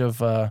advantage of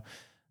the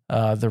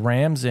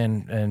Rams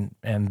and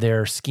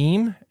their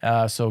scheme.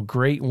 So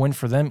great win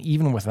for them,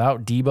 even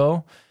without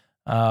Debo,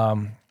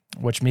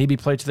 which maybe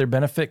played to their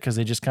benefit, because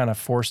they just kind of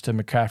forced to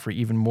McCaffrey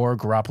even more.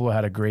 Garoppolo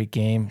had a great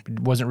game.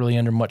 Wasn't really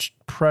under much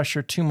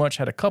pressure too much,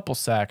 had a couple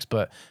sacks,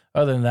 but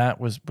other than that,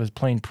 was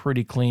playing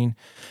pretty clean.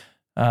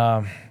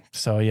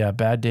 So yeah,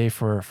 bad day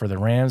for the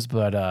Rams,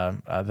 but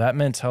that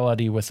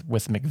mentality with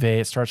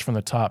McVay, it starts from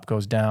the top,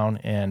 goes down,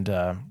 and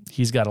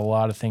he's got a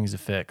lot of things to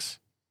fix.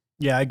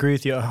 Yeah, I agree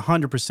with you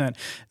 100%.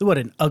 What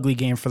an ugly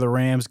game for the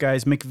Rams,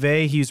 guys.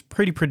 McVay, he's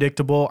pretty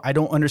predictable. I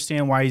don't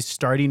understand why he's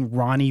starting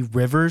Ronnie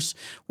Rivers.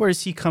 Where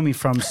is he coming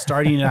from,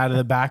 starting it out of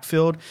the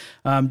backfield?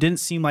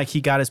 Didn't seem like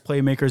he got his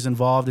playmakers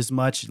involved as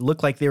much. It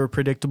looked like they were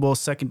predictable.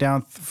 Second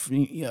down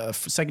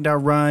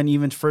run,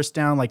 even first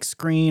down, like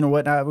screen or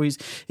whatnot.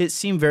 It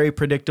seemed very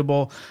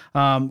predictable.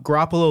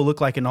 Garoppolo looked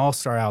like an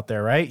all-star out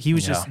there, right? He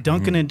was just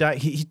dunking and diving.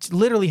 He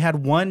literally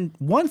had one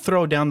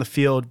throw down the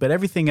field, but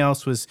everything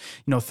else was,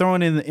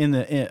 throwing in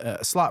the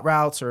slot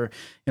routes, or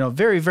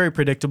very, very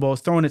predictable.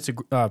 Throwing it to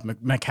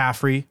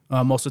McCaffrey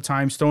most of the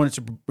time, throwing it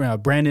to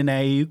Brandon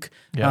Ayuk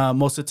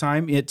most of the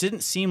time. It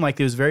didn't seem like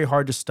it was very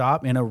hard to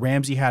stop.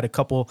 Ramsey had a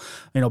couple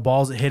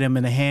balls that hit him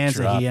in the hands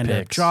that he ended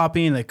up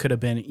dropping. That could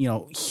have been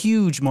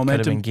huge momentum,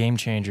 could have been game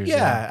changers.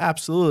 Yeah,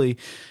 absolutely.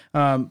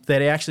 That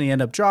they actually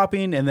end up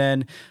dropping, and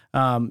then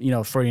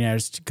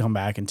 49ers to come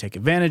back and take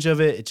advantage of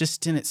it. It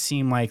just didn't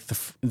seem like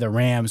the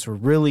Rams were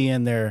really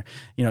in their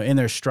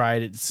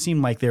stride. It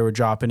seemed like they were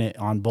dropping it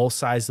on both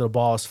sides of the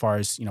ball, as far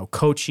as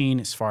coaching,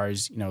 as far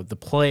as the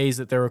plays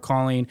that they were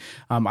calling.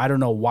 I don't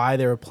know why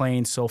they were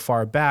playing so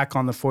far back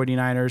on the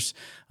 49ers.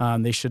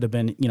 They should have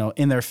been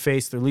in their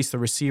face, or at least the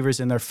receivers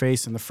in their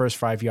face in the first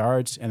 5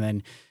 yards, and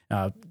then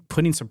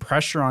putting some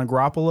pressure on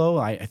Garoppolo.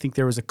 I think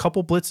there was a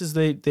couple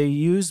blitzes they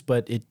used,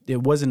 but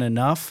it wasn't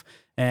enough.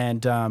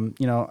 And,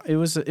 it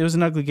was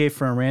an ugly game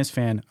for a Rams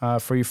fan.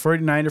 For you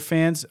 49er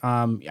fans,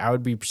 I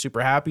would be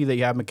super happy that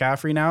you have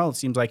McCaffrey now. It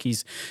seems like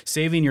he's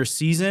saving your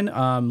season.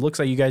 Looks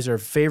like you guys are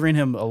favoring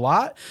him a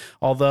lot.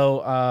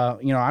 Although,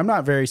 I'm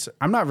not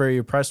very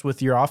impressed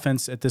with your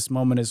offense at this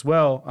moment as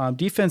well.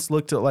 Defense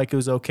looked like it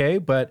was okay,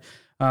 but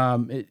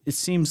it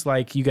seems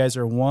like you guys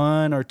are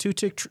one or two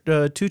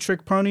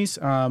trick ponies,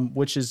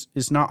 which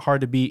is not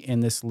hard to beat in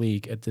this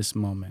league at this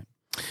moment.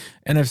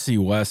 NFC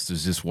West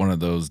is just one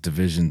of those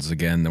divisions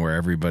again where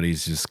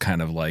everybody's just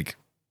kind of like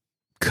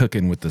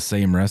cooking with the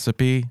same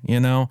recipe,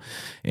 and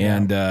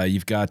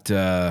you've got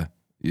the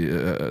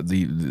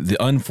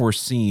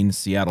unforeseen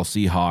Seattle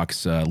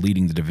Seahawks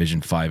leading the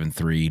division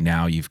 5-3.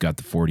 Now you've got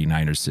the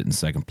 49ers sitting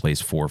second place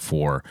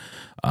 4-4.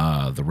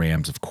 The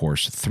Rams, of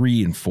course,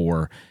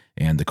 3-4.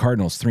 And the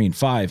Cardinals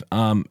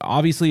 3-5.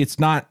 Obviously, it's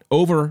not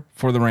over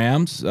for the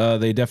Rams.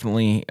 They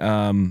definitely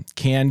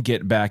can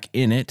get back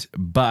in it,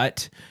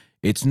 but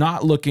it's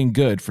not looking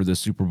good for the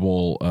Super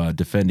Bowl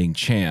defending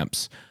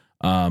champs.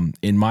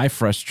 In my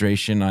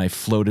frustration, I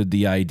floated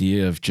the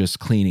idea of just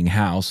cleaning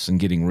house and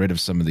getting rid of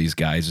some of these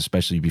guys,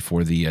 especially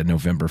before the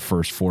November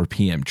 1st, 4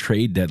 p.m.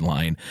 trade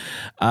deadline.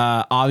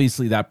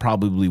 Obviously, that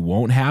probably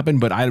won't happen,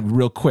 but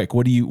real quick,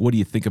 what do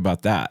you think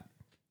about that?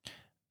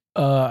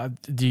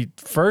 The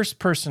first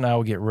person I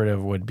would get rid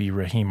of would be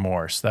Raheem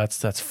Morris.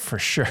 That's for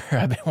sure.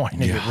 I've been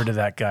wanting to get rid of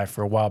that guy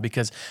for a while,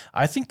 because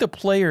I think the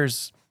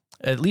players,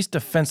 at least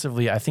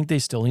defensively, I think they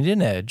still need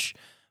an edge,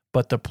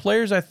 but the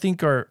players I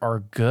think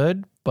are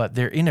good, but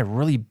they're in a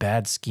really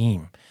bad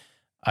scheme.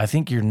 I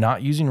think you're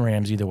not using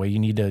Ramsey the way you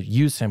need to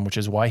use him, which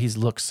is why he's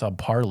looked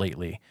subpar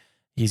lately.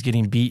 He's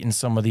getting beat in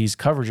some of these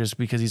coverages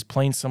because he's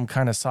playing some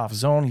kind of soft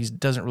zone. He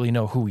doesn't really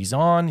know who he's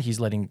on. He's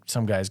letting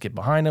some guys get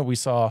behind him. We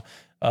saw,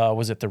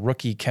 was it the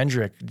rookie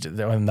Kendrick,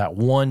 in that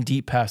one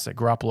deep pass that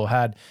Garoppolo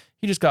had?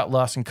 He just got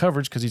lost in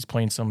coverage because he's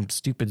playing some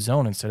stupid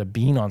zone instead of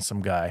being on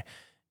some guy.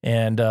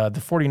 And the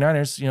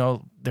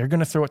 49ers, they're going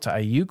to throw it to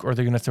Ayuk or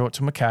they're going to throw it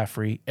to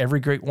McCaffrey. Every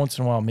great once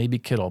in a while, maybe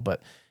Kittle.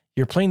 But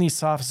you're playing these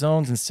soft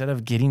zones instead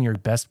of getting your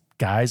best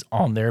guys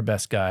on their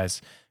best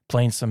guys,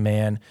 playing some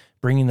man,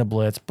 bringing the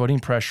blitz, putting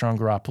pressure on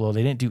Garoppolo.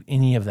 They didn't do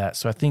any of that.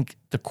 So I think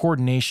the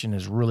coordination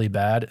is really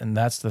bad, and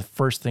that's the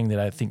first thing that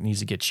I think needs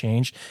to get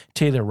changed.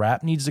 Taylor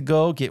Rapp needs to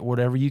go. Get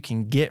whatever you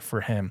can get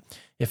for him.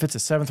 If it's a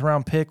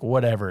 7th-round pick,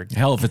 whatever.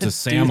 Hell, if it's a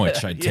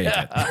sandwich, I'd take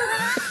it.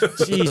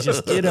 Jeez,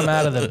 just get him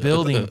out of the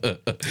building.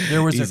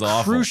 There was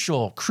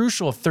crucial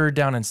 3rd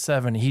down and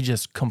 7. He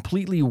just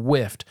completely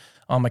whiffed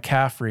on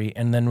McCaffrey,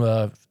 and then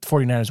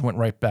 49ers went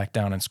right back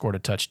down and scored a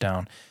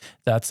touchdown.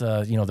 That's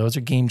those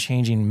are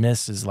game-changing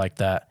misses like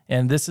that.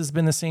 And this has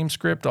been the same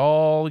script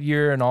all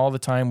year and all the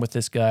time with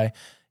this guy.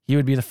 He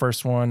would be the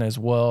first one as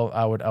well.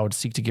 I would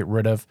seek to get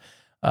rid of.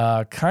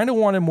 Kind of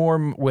wanted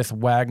more with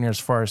Wagner as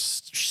far as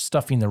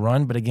stuffing the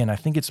run, but again, I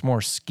think it's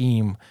more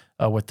scheme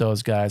with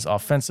those guys.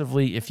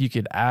 Offensively, if you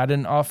could add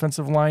an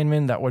offensive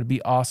lineman, that would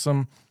be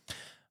awesome.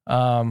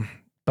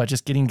 But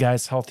just getting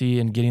guys healthy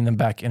and getting them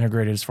back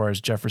integrated as far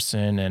as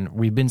Jefferson. And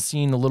we've been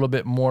seeing a little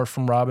bit more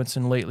from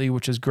Robinson lately,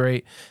 which is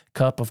great.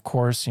 Kupp, of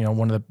course,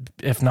 one of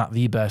the, if not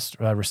the best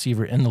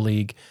receiver in the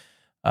league.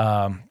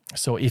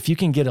 So if you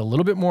can get a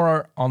little bit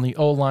more on the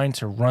O-line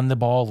to run the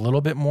ball a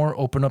little bit more,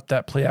 open up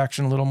that play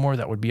action a little more,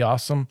 that would be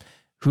awesome.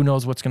 Who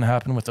knows what's going to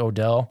happen with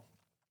Odell.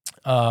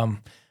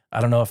 I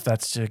don't know if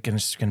that's going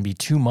to be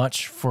too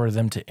much for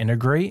them to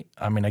integrate.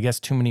 I mean, I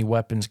guess too many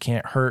weapons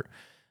can't hurt.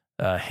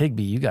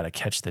 Higbee, you got to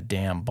catch the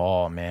damn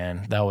ball,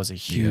 man. That was a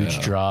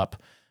huge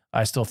drop.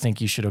 I still think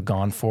you should have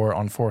gone for it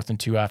on 4th and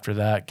 2 after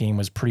that. Game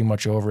was pretty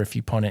much over if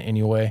you punt it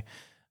anyway.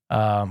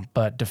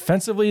 But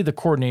defensively, the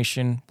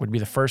coordination would be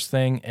the first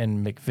thing.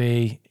 And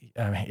McVay,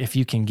 if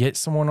you can get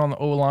someone on the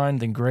O-line,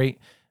 then great.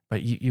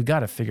 But you got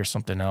to figure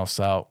something else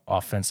out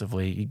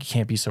offensively. You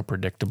can't be so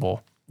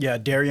predictable. Yeah,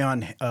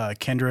 Darion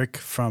Kendrick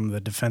from the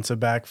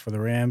defensive back for the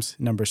Rams,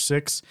 number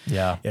 6.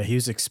 Yeah, he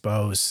was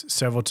exposed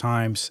several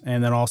times,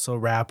 and then also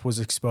Rapp was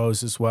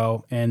exposed as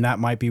well, and that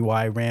might be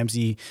why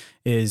Ramsey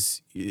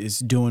is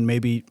doing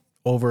maybe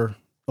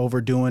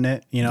overdoing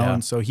it,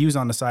 And so he was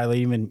on the sideline.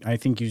 Even I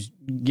think he was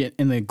getting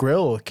in the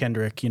grill with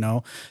Kendrick,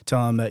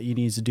 telling him that he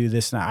needs to do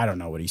this. And I don't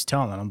know what he's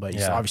telling him, but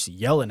he's obviously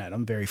yelling at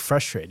him, very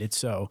frustrated.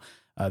 So.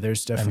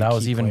 There's definitely, and that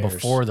was even players.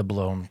 Before the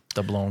blown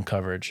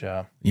coverage.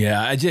 Yeah.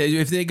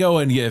 If they go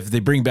and if they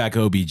bring back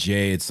OBJ,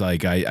 it's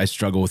like I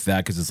struggle with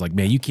that because it's like,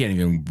 man, you can't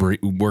even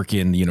work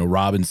in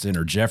Robinson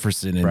or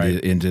Jefferson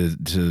into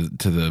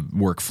the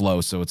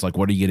workflow. So it's like,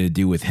 what are you going to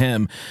do with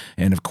him?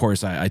 And of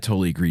course, I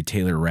totally agree.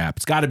 Taylor Rapp.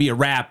 It's got to be a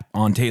wrap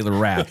on Taylor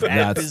Rapp.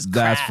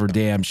 That's for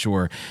damn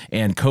sure.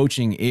 And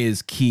coaching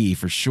is key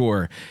for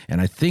sure.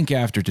 And I think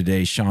after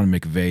today, Sean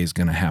McVay is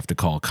going to have to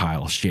call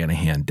Kyle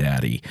Shanahan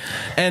daddy.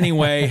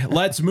 Anyway,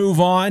 let's move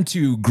on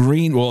to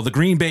the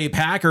Green Bay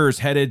Packers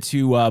headed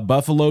to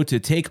Buffalo to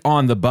take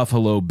on the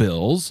Buffalo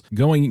Bills.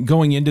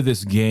 Going into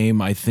this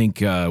game, I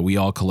think we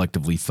all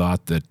collectively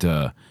thought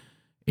that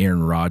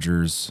Aaron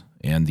Rodgers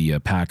and the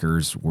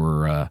Packers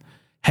were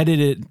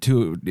headed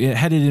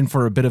in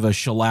for a bit of a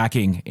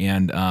shellacking,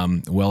 and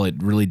it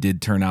really did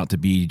turn out to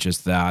be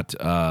just that.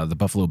 The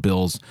Buffalo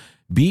Bills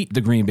beat the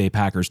Green Bay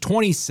Packers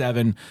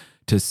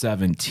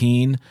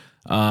 27-17.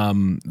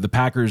 The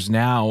Packers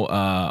now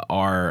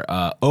are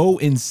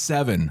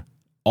 0-7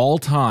 all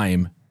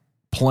time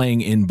playing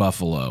in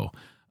Buffalo.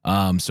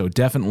 So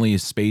definitely a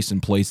space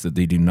and place that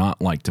they do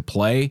not like to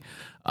play.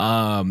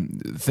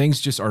 Things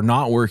just are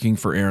not working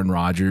for Aaron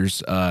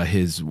Rodgers.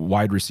 His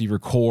wide receiver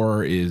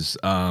core is,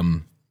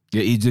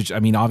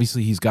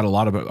 obviously he's got a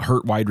lot of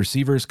hurt wide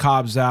receivers.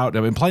 Cobb's out.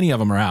 Plenty of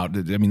them are out.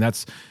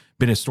 That's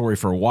been a story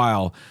for a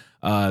while.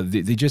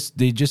 They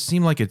just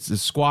seem like it's a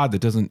squad that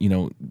doesn't,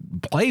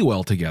 play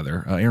well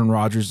together. Aaron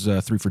Rodgers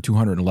threw for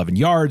 211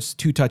 yards,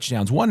 2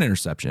 touchdowns, 1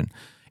 interception.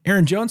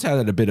 Aaron Jones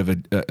had a bit of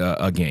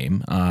a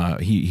game.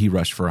 He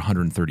rushed for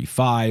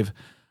 135,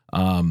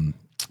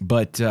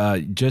 but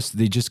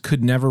they just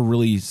could never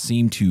really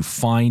seem to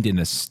find and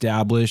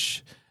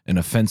establish an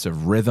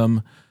offensive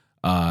rhythm.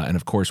 And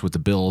of course, with the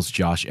Bills,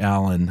 Josh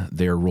Allen,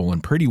 they're rolling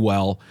pretty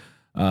well.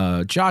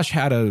 Josh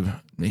had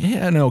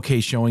an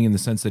okay showing in the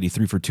sense that he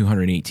threw for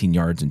 218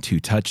 yards and 2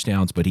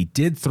 touchdowns, but he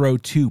did throw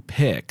 2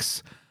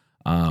 picks.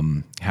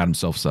 Had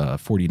himself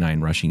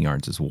 49 rushing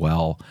yards as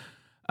well.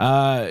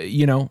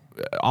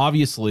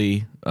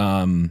 Obviously,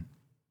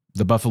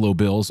 the Buffalo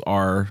Bills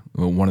are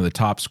one of the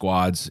top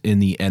squads in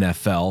the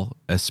NFL,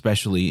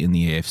 especially in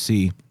the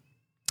AFC.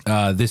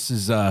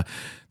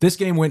 This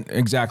game went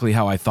exactly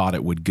how I thought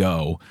it would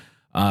go.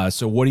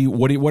 So what are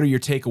your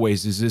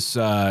takeaways? Is this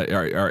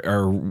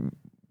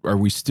are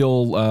we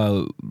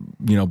still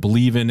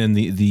believing in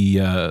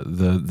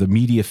the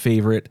media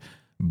favorite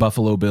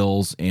Buffalo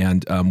Bills,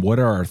 and what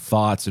are our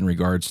thoughts in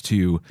regards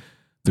to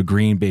the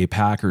Green Bay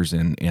Packers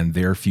and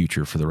their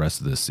future for the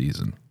rest of this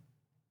season.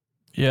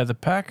 Yeah, the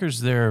Packers,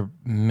 they're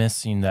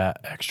missing that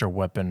extra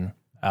weapon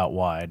out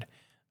wide.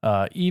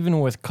 Even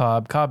with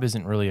Cobb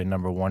isn't really a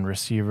number one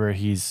receiver.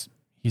 He's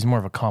more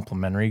of a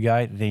complimentary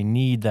guy. They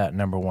need that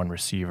number one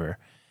receiver,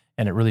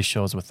 and it really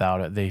shows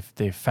without it.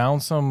 They've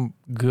found some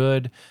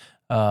good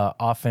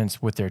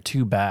offense with their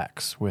two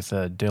backs, with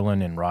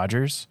Dillon and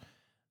Rodgers.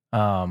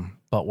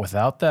 But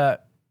without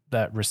that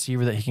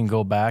receiver that he can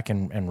go back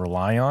and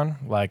rely on,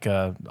 like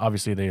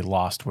obviously they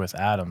lost with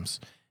Adams.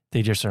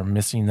 They just are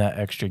missing that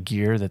extra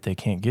gear that they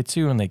can't get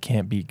to, and they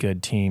can't beat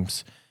good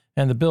teams.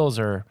 And the Bills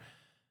are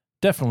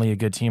definitely a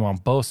good team on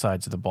both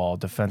sides of the ball,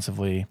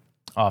 defensively,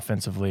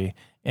 offensively.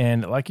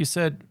 And like you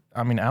said,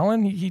 I mean,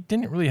 Allen, he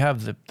didn't really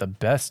have the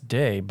best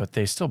day, but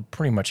they still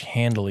pretty much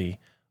handily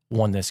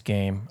won this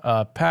game.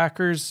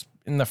 Packers,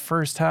 in the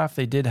first half,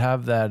 they did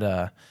have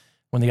that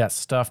when they got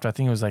stuffed, I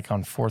think it was like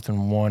on 4th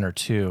and 1 or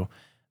 2,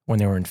 when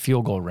they were in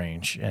field goal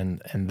range,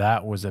 and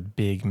that was a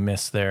big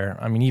miss there.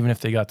 I mean, even if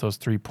they got those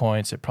 3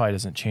 points, it probably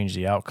doesn't change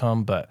the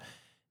outcome, but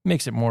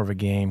makes it more of a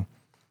game.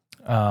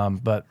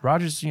 But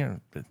Rodgers,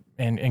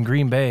 and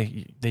Green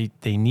Bay,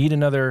 they need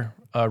another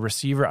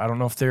receiver. I don't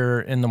know if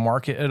they're in the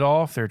market at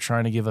all, if they're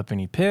trying to give up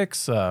any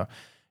picks.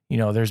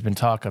 There's been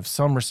talk of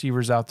some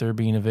receivers out there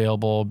being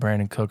available.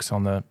 Brandon Cooks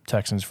on the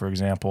Texans, for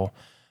example.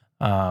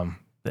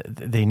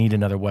 They need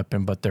another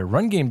weapon, but their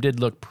run game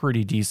did look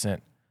pretty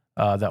decent.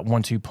 That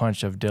 1-2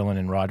 punch of Dillon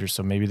and Rodgers,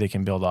 so maybe they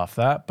can build off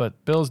that.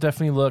 But Bills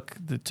definitely look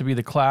to be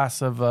the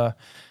class of the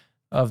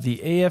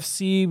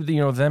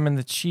AFC. Them and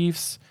the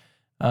Chiefs,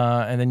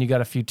 and then you got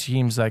a few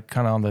teams like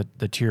kind of on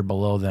the tier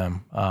below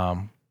them.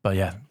 But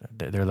yeah,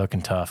 they're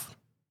looking tough.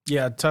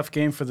 Yeah, tough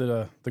game for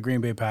the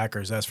Green Bay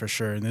Packers, that's for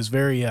sure. And it's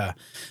very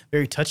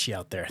very touchy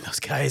out there. Those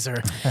guys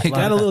are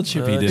got a little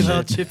chippy, didn't it? A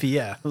little chippy,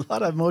 yeah. A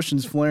lot of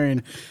emotions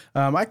flaring.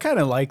 I kind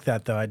of like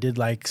that, though. I did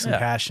like some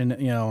passion,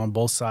 on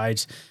both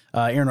sides.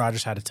 Aaron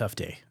Rodgers had a tough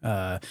day.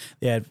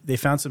 They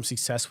found some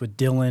success with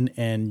Dillon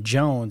and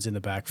Jones in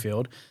the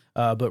backfield.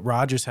 But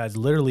Rodgers had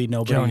literally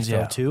nobody Jones, to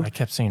throw to. I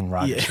kept saying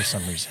Rodgers for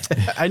some reason.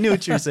 I knew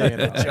what you were saying.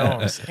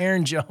 Jones,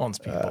 Aaron Jones,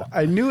 people.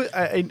 I knew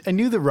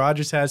that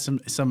Rodgers had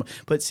some,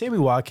 but Sammy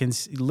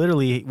Watkins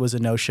literally was a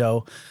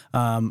no-show.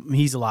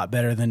 He's a lot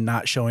better than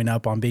not showing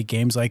up on big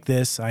games like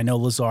this. I know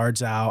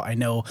Lazard's out. I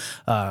know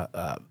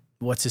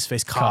what's his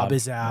face Cobb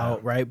is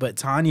out, right? But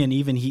Tanyan,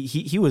 even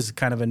he was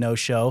kind of a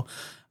no-show.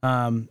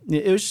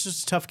 It was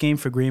just a tough game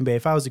for Green Bay.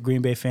 If I was a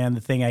Green Bay fan,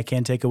 the thing I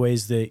can take away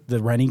is the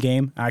running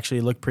game actually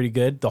looked pretty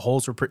good. The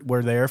holes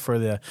were there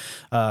for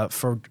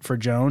for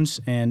Jones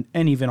and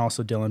even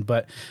also Dillon.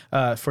 But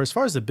for as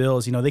far as the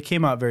Bills, they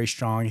came out very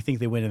strong. I think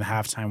they went in the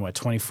halftime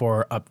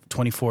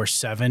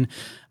 24-7.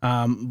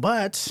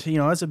 But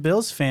as a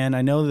Bills fan,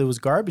 I know there was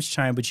garbage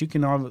time, but you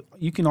can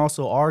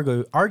also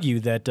argue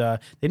that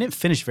they didn't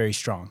finish very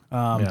strong.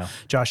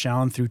 Josh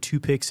Allen threw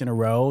 2 picks in a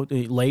row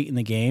late in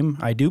the game.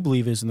 I do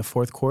believe it was in the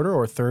fourth quarter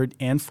or third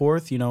and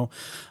fourth.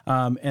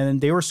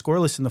 And they were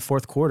scoreless in the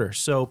fourth quarter.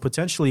 So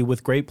potentially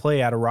with great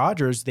play out of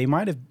Rodgers, they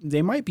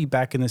might be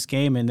back in this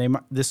game, and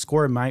this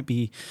score might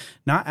be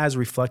not as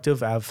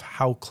reflective of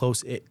how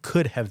close it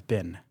could have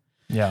been.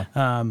 Yeah.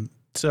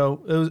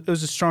 So it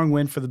was a strong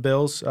win for the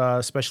Bills,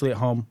 especially at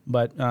home.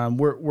 But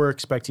we're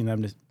expecting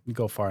them to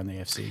go far in the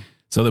AFC.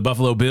 So the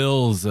Buffalo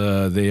Bills,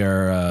 they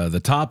are the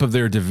top of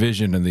their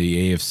division in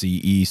the AFC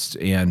East,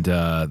 and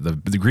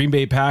the Green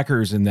Bay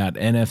Packers in that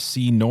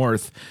NFC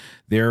North.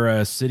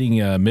 They're sitting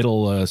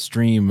middle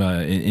stream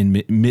in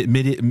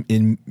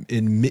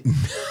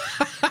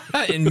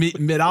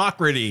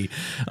mediocrity.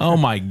 Oh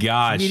my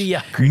gosh,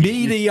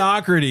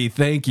 mediocrity.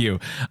 Thank you.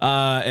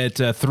 At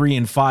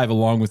 3-5,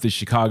 along with the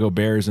Chicago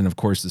Bears and of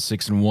course the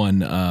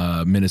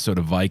 6-1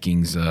 Minnesota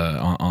Vikings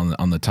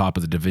on the top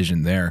of the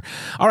division there.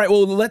 All right,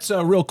 well let's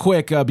real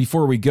quick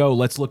before we go,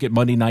 let's look at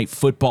Monday Night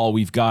Football.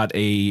 We've got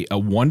a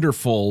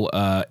wonderful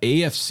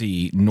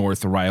AFC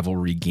North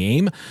rivalry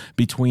game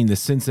between the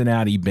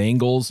Cincinnati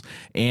Bengals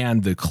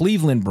and the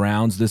Cleveland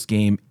Browns. This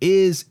game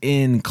is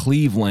in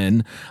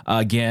Cleveland.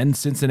 Again,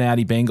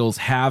 Cincinnati Bengals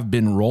have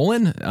been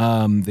rolling.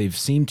 They've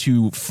seemed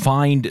to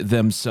find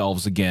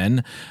themselves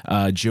again.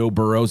 Joe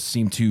Burrow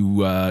seemed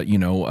to,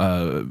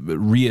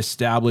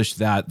 reestablish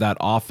that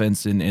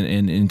offense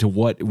into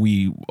what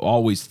we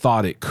always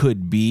thought it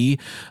could be.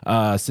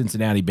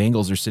 Cincinnati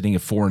Bengals are sitting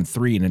at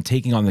 4-3 and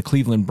taking on the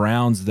Cleveland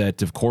Browns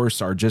that, of course,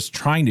 are just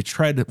trying to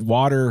tread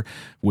water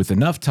with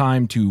enough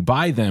time to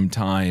buy them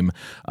time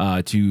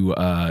to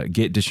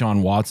get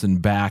Deshaun Watson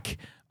back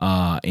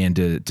and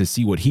to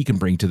see what he can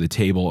bring to the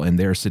table. And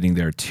they're sitting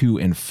there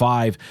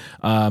 2-5.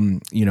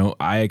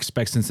 I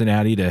expect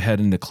Cincinnati to head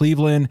into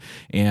Cleveland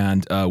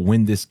and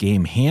win this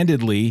game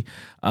handedly.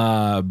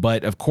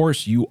 But of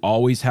course, you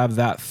always have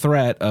that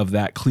threat of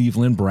that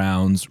Cleveland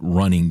Browns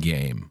running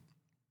game.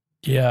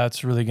 Yeah,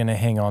 it's really going to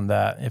hang on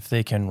that if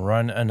they can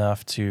run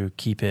enough to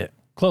keep it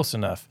close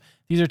enough.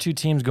 These are two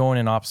teams going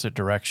in opposite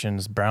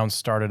directions. Browns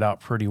started out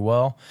pretty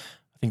well.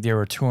 I think they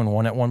were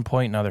 2-1 at one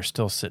point. Now they're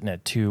still sitting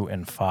at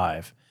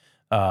 2-5.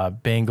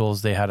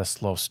 Bengals, they had a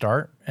slow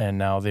start, and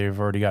now they've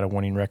already got a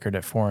winning record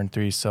at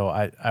 4-3. So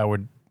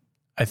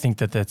I think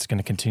that's going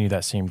to continue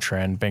that same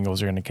trend.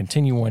 Bengals are going to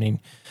continue winning,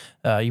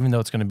 even though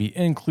it's going to be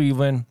in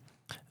Cleveland.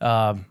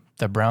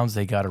 The Browns,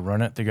 they got to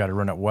run it. They got to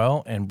run it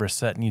well, and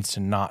Brissett needs to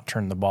not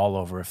turn the ball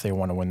over if they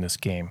want to win this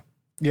game.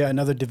 Yeah,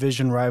 another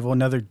division rival,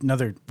 another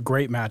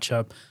great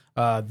matchup.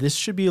 This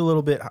should be a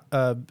little bit,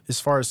 as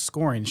far as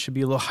scoring, should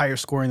be a little higher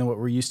scoring than what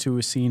we're used to.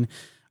 We've seen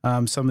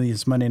some of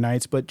these Monday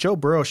nights, but Joe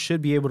Burrow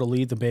should be able to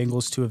lead the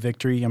Bengals to a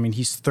victory. I mean,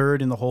 he's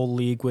third in the whole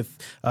league with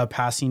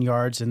passing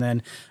yards. And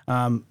then,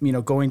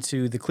 going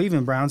to the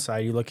Cleveland Browns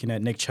side, you're looking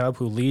at Nick Chubb,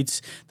 who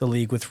leads the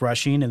league with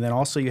rushing. And then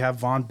also you have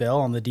Von Bell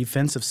on the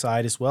defensive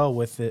side as well,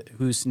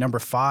 who's number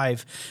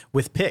 5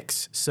 with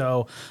picks.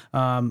 So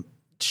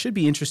should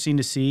be interesting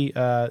to see.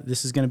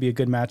 This is going to be a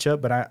good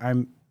matchup, but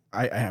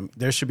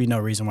there should be no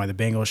reason why the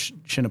Bengals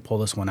shouldn't pull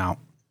this one out.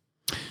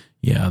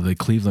 Yeah, the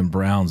Cleveland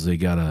Browns, they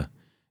got to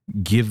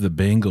give the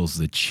Bengals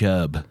the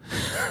chub.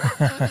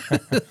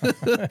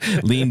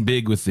 Lean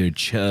big with their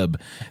chub,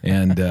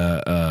 and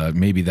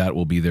maybe that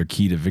will be their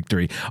key to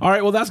victory. All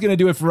right, well, that's going to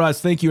do it for us.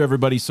 Thank you,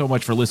 everybody, so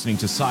much for listening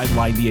to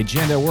Sideline the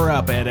Agenda. We're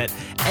up at it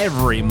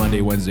every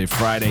Monday, Wednesday,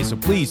 Friday, so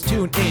please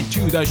tune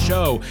into the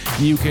show.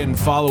 You can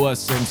follow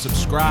us and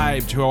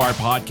subscribe to our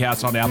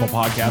podcast on Apple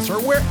Podcasts or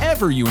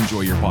wherever you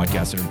enjoy your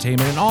podcast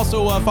entertainment, and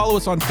also follow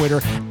us on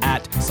Twitter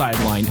at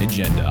Sideline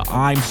Agenda.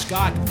 I'm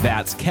Scott.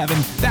 That's Kevin.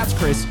 That's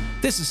Chris.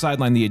 This is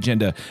Sideline the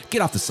Agenda.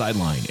 Get off the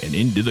sideline and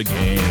into the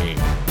game.